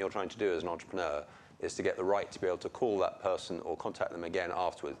only thing you're trying to do as an entrepreneur is to get the right to be able to call that person or contact them again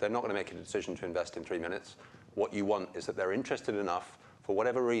afterwards. They're not going to make a decision to invest in 3 minutes. What you want is that they're interested enough, for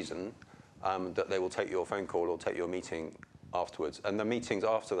whatever reason, that they will take your phone call or take your meeting afterwards. And the meetings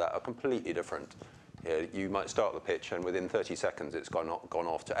after that are completely different. You might start the pitch, and within 30 seconds, it's gone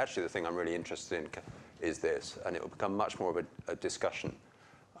off to actually the thing I'm really interested in is this, and it will become much more of a discussion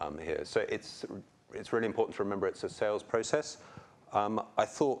here. So it's really important to remember it's a sales process. I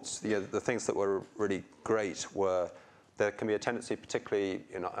thought the things that were really great were there can be a tendency, particularly,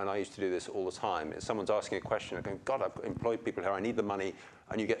 and I used to do this all the time, is someone's asking a question and going, God, I've employed people here, I need the money,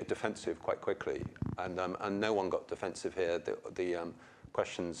 and you get defensive quite quickly. And no one got defensive here. The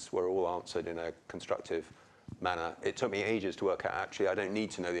questions were all answered in a constructive manner. It took me ages to work out, actually, I don't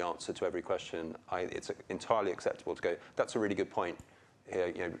need to know the answer to every question. It's entirely acceptable to go, that's a really good point.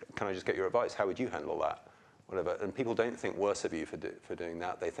 Here, can I just get your advice? How would you handle that? Whatever. And people don't think worse of you for doing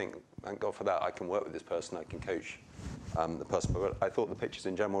that. They think, thank God for that, I can work with this person, I can coach the person. But I thought the pitches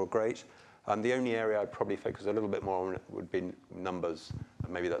in general were great. The only area I'd probably focus a little bit more on would be numbers.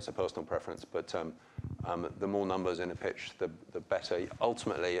 Maybe that's a personal preference, but the more numbers in a pitch, the better.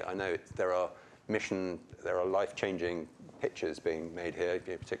 Ultimately, I know there are life-changing pitches being made here,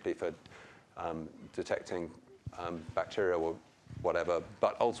 particularly for detecting bacteria or whatever.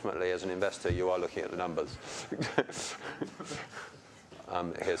 But ultimately, as an investor, you are looking at the numbers.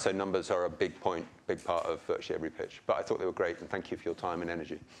 Here, so numbers are a big part of virtually every pitch. But I thought they were great, and thank you for your time and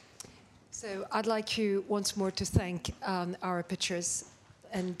energy. So I'd like you once more to thank our pitchers,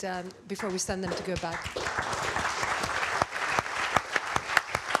 and before we send them to go back.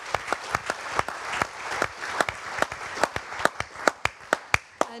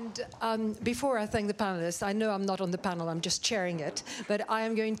 And before I thank the panelists, I know I'm not on the panel, I'm just chairing it, but I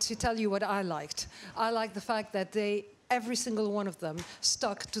am going to tell you what I liked. I liked the fact that every single one of them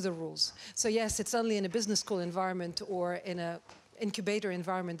stuck to the rules. So yes, it's only in a business school environment or in an incubator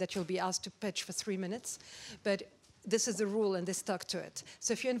environment that you'll be asked to pitch for 3 minutes, but this is the rule and they stuck to it.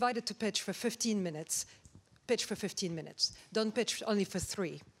 So if you're invited to pitch for 15 minutes, pitch for 15 minutes. Don't pitch only for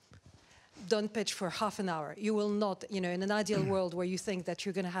 3. Don't pitch for half an hour. You will not, in an ideal world where you think that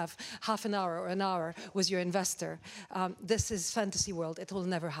you're going to have half an hour or an hour with your investor, this is fantasy world. It will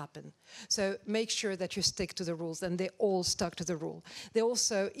never happen. So make sure that you stick to the rules, and they all stuck to the rule. They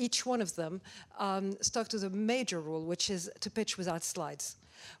also, each one of them, stuck to the major rule, which is to pitch without slides.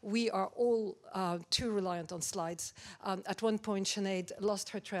 We are all too reliant on slides. At one point, Sinead lost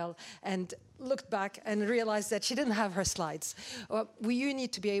her trail and looked back and realized that she didn't have her slides. You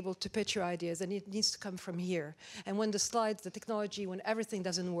need to be able to pitch your ideas, and it needs to come from here. And when the slides, the technology, when everything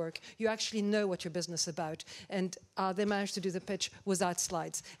doesn't work, you actually know what your business is about. And they managed to do the pitch without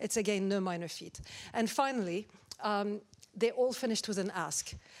slides. It's, again, no minor feat. And finally, they all finished with an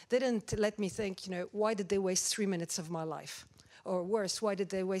ask. They didn't let me think, why did they waste 3 minutes of my life? Or worse, why did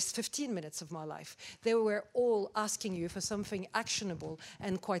they waste 15 minutes of my life? They were all asking you for something actionable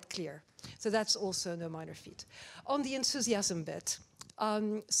and quite clear. So that's also no minor feat. On the enthusiasm bit,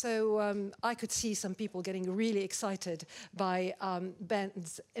 I could see some people getting really excited by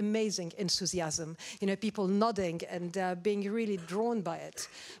Ben's amazing enthusiasm, people nodding and being really drawn by it.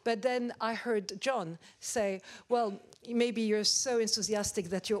 But then I heard John say, well, maybe you're so enthusiastic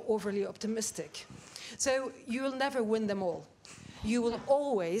that you're overly optimistic. So you'll never win them all. You will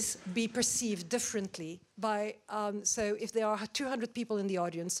always be perceived differently by, so if there are 200 people in the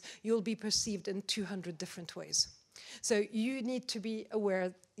audience, you'll be perceived in 200 different ways. So you need to be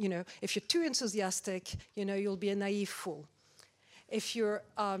aware, if you're too enthusiastic, you'll be a naive fool. If you're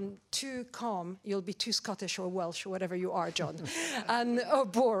too calm, you'll be too Scottish or Welsh or whatever you are, John, or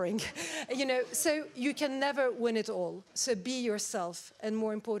boring. You know, so you can never win it all. So be yourself, and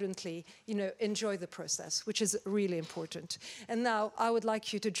more importantly, you know, enjoy the process, which is really important. And now I would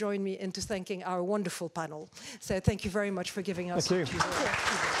like you to join me into thanking our wonderful panel. So thank you very much for giving us. Thank you.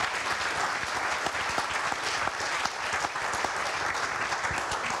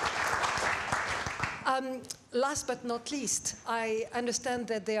 Last but not least, I understand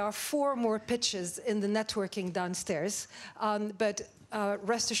that there are 4 more pitches in the networking downstairs, but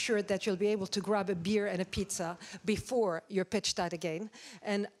rest assured that you'll be able to grab a beer and a pizza before you're pitched at again.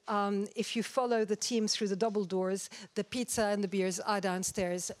 And if you follow the team through the double doors, the pizza and the beers are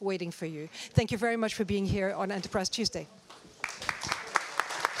downstairs waiting for you. Thank you very much for being here on Enterprise Tuesday.